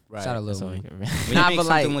 lasagna. Right. Shout out That's Lil all Wayne. I can- When Nah, you make but, something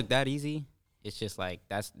like- look that easy, it's just like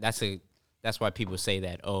that's why people say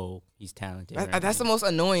that. Oh, he's talented. or That's the anything. most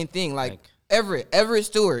annoying thing. Like Everett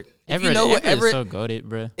Stewart. If Everett, you know who Everett is Everett, so goated,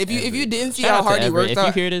 bro. if you didn't see Shout how out to hard he Everett. worked If out,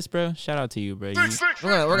 you hear this, bro, shout out to you, bro.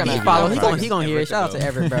 we're gonna He have follow. you He on. gonna hear it. Shout out to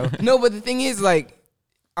Everett, bro. No, but the thing is, like,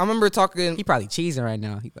 I remember talking He probably cheesing right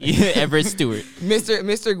now. He like, Yeah, Everett Stewart.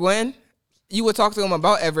 Mr. Gwen. You would talk to him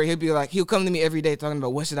about Everett. He'll come to me every day talking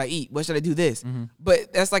about what should I eat, what should I do this.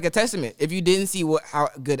 But that's like a testament. If you didn't see how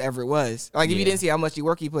good Everett was, like if you didn't see how much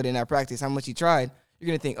work he put in that practice, how much he tried, you're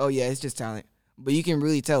gonna think, oh yeah, it's just talent. But you can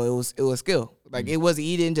really tell it was skill. Like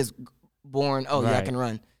he didn't just born. Oh yeah, I Right. can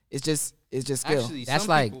run. It's just skill. Actually, That's some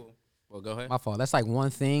like- people- Well, go ahead. my fault. That's like one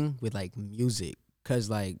thing with like music.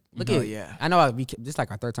 Cause like look Oh, at yeah. I know this is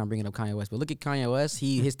like our third time bringing up Kanye West, but look at Kanye West.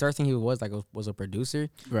 His third thing he was a producer.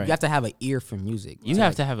 Right. You have to have an ear for music. You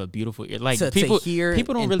have to have a beautiful ear. Like to people, hear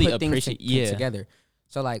people don't and really put things appreciate. together.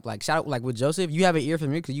 So like shout out like with Joseph, you have an ear for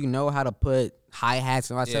music because you know how to put hi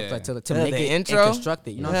hats and all that Yeah. stuff like, to Yeah, make the it intro? and construct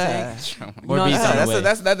it. You know what I'm saying? More You know beats what I'm on the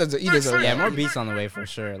saying? way. That's he deserves. Yeah, more beats on the way for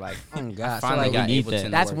sure. Like, Oh God! So finally like, got we need able that. to.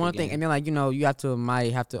 that's one thing, and then like you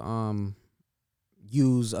might have to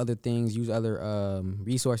use other things, use other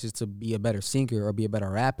resources to be a better singer or be a better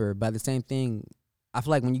rapper. But the same thing, I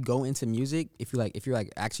feel like when you go into music, if you're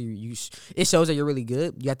like actually it shows that you're really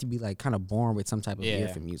good. You have to be like kind of born with some type of ear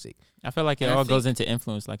Yeah. for music. I feel like it And I all think- goes into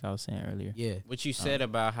influence, like I was saying earlier. Yeah. What you said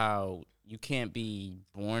about how you can't be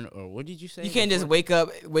born, or what did you say? You can't just before?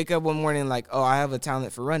 wake up one morning like, oh, I have a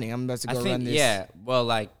talent for running. I'm about to I go think run this. yeah. Well,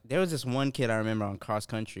 like there was this one kid I remember on cross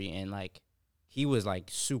country, and like he was like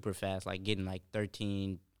super fast, like getting like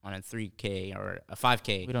 13 on a 3K or a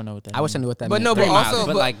 5K. We don't know what that. I wish I means. knew what that But meant. no, but 3 miles. also-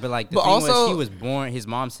 but the but thing also- was he was born. His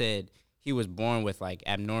mom said he was born with like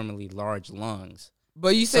abnormally large lungs.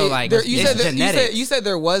 But you So, say like, you it's said genetics. you said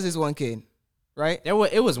there was this one kid, right? It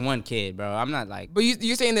was one kid, bro. I'm not like. But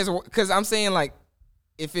you're saying there's because I'm saying like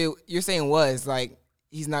you're saying was like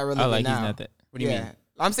he's not really Oh, like now. he's not that. What do you yeah. mean?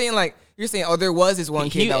 I'm saying like you're saying there was this one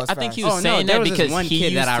kid that was I think fast. he was Oh saying no, there that was because this one he kid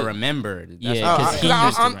that used I to- remembered. That's Yeah, why- 'cause he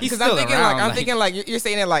used to run. He's because I'm still thinking around, like I'm like- thinking like you're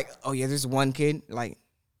saying it like oh yeah there's one kid like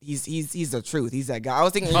he's the truth he's that guy. I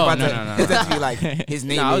was thinking Oh, about no, to, no, no, that to be like his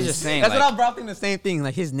name. No, I was is, just saying. That's like, what I brought in the same thing.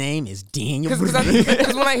 Like his name is Daniel.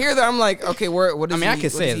 because when I hear that I'm like okay what is I mean, I he,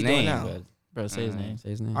 could what say is his he doing name, now? but Bro, say his name. Say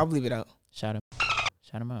his name. I'll leave it out. Shout him.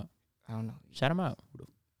 Shout him out. I don't know. Shout him out.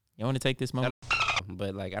 You want to take this moment?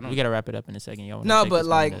 like I don't. We gotta wrap it up in a second. Y'all wanna No, take but this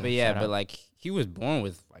like- moment But to yeah, shout but out? like he was born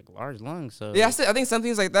with like large lungs, so Yeah, I think some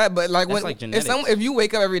things like that. But like That's when like if genetics. if you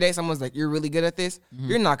wake up every day, someone's like, "You're really good at this,"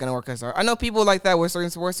 you're not gonna work as hard. I know people like that with certain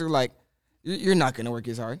sports. Who are like, "You're not gonna work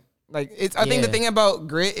as hard." Like it's. I think the Yeah. thing about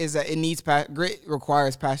grit is that it needs grit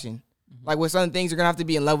requires passion. Like with some things, you're gonna have to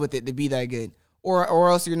be in love with it to be that good, or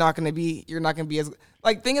else you're not gonna be as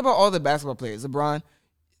like. Think about all the basketball players. LeBron,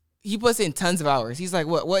 he puts in tons of hours. He's like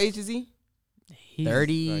what age is he? He's-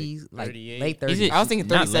 30, like like 38. late He's 30s. in- I was thinking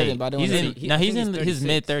not 37, late. but I don't he's know. in, He- no, I he's think in he's his 36.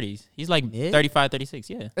 mid 30s. He's like Mid? 35, 36.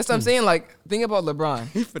 Yeah, That's what I'm saying. Like think about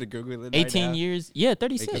LeBron. for the Google it 18 years. Yeah,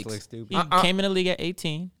 36. Make us look stupid. He came in the league at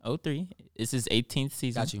 18, 03. It's his 18th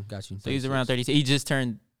season. Got you. So he's around 36. He just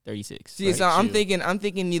turned 36. See, right? so I'm True.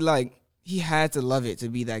 thinking he had to love it to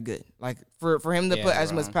be that good. Like for him to Yeah, put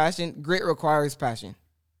as bro. much passion, grit requires passion.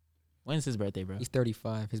 When's his birthday, bro? He's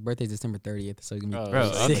 35. His birthday's December 30th, so he's gonna be Bro,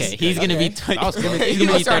 36. okay. He's gonna be. Okay. He's gonna He's be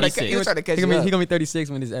gonna start to 36. catch He's you gonna up. be 36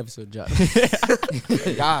 when this episode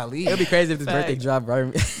drops. Golly. It'll be crazy if his birthday dropped,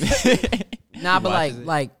 bro. Nah, but watches it.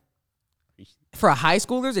 like for high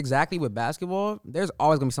schoolers, exactly with basketball, there's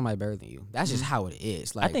always gonna be somebody better than you. That's just how it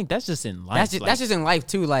is. Like I think that's just in life. that's just in life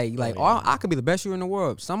too. Like I could be the best shooter in the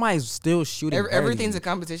world. Somebody's still shooting. better than Everything's you. a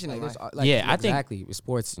competition in life. There's, Yeah, I think- exactly with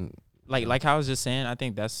sports and like how I was just saying. I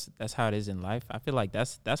think that's how it is in life. I feel like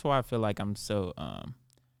that's why I feel like I'm so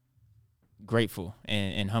grateful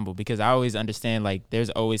and humble, because I always understand like there's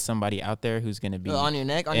always somebody out there who's gonna be On your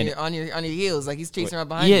neck, and- on your heels, like he's chasing right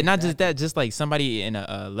behind yeah, you. not just that, just like somebody in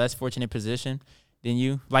a less fortunate position than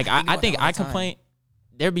you. Like I think I about think that all I the time. complain.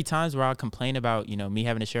 There'd be times where I'll complain about me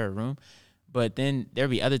having to share a room, But then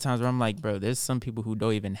there'll be other times where I'm like, bro, there's some people who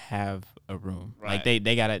don't even have a room. Right. Like they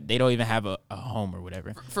don't even have a home or whatever.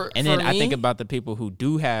 And for then I think me- about the people who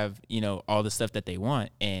do have, all the stuff that they want,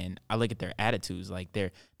 and I look at their attitudes, like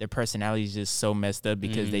their personality is just so messed up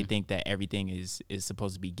because they think that everything is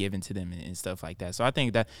supposed to be given to them and stuff like that. So I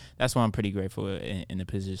think that's why I'm pretty grateful in the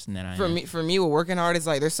position that I am. For me, with working hard, it's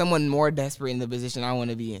like there's someone more desperate in the position I want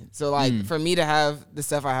to be in. So like for me to have the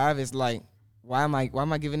stuff I have, is like, why am I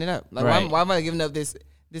giving it up? Like Right. why am I giving up this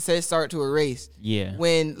head start to a race? Yeah.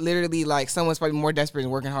 When literally like someone's probably more desperate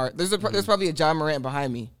and working hard. There's probably a John Morant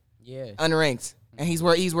behind me, Yeah. unranked, and he's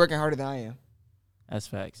working harder than I am. That's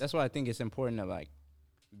facts. That's why I think it's important to like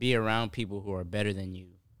be around people who are better than you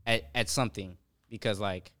at something, because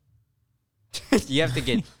like you have to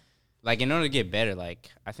get like, in order to get better, like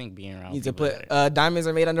I think being around You need to people put better. diamonds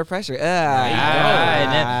are made under pressure.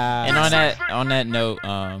 And on that note,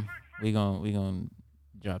 we gonna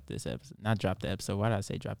drop this episode. Not drop the episode. Why did I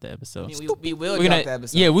say drop the episode? We will We're drop gonna- the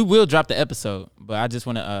episode. Yeah, we will drop the episode. But I just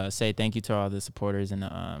want to say thank you to all the supporters and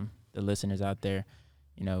the listeners out there.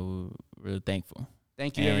 We're really thankful.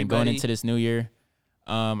 Thank you, And everybody. going into this new year,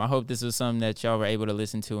 I hope this was something that y'all were able to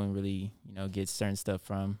listen to and really, get certain stuff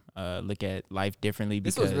from. Look at life differently.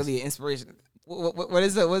 This Because was really an inspiration. What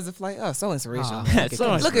is it? What is the flight? Oh, so inspirational. That's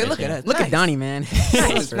so Look at us. Look at Donnie, man.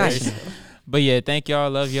 Nice. But yeah, thank y'all.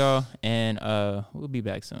 Love y'all. And we'll be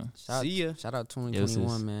back soon. See ya. Shout out Deuces.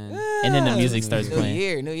 2021, man. And then the music starts New playing.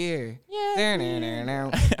 year, new year. Yeah.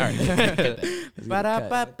 All right. That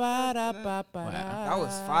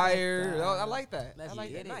was fire. I like that. I Let's like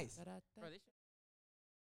get that. it. Nice.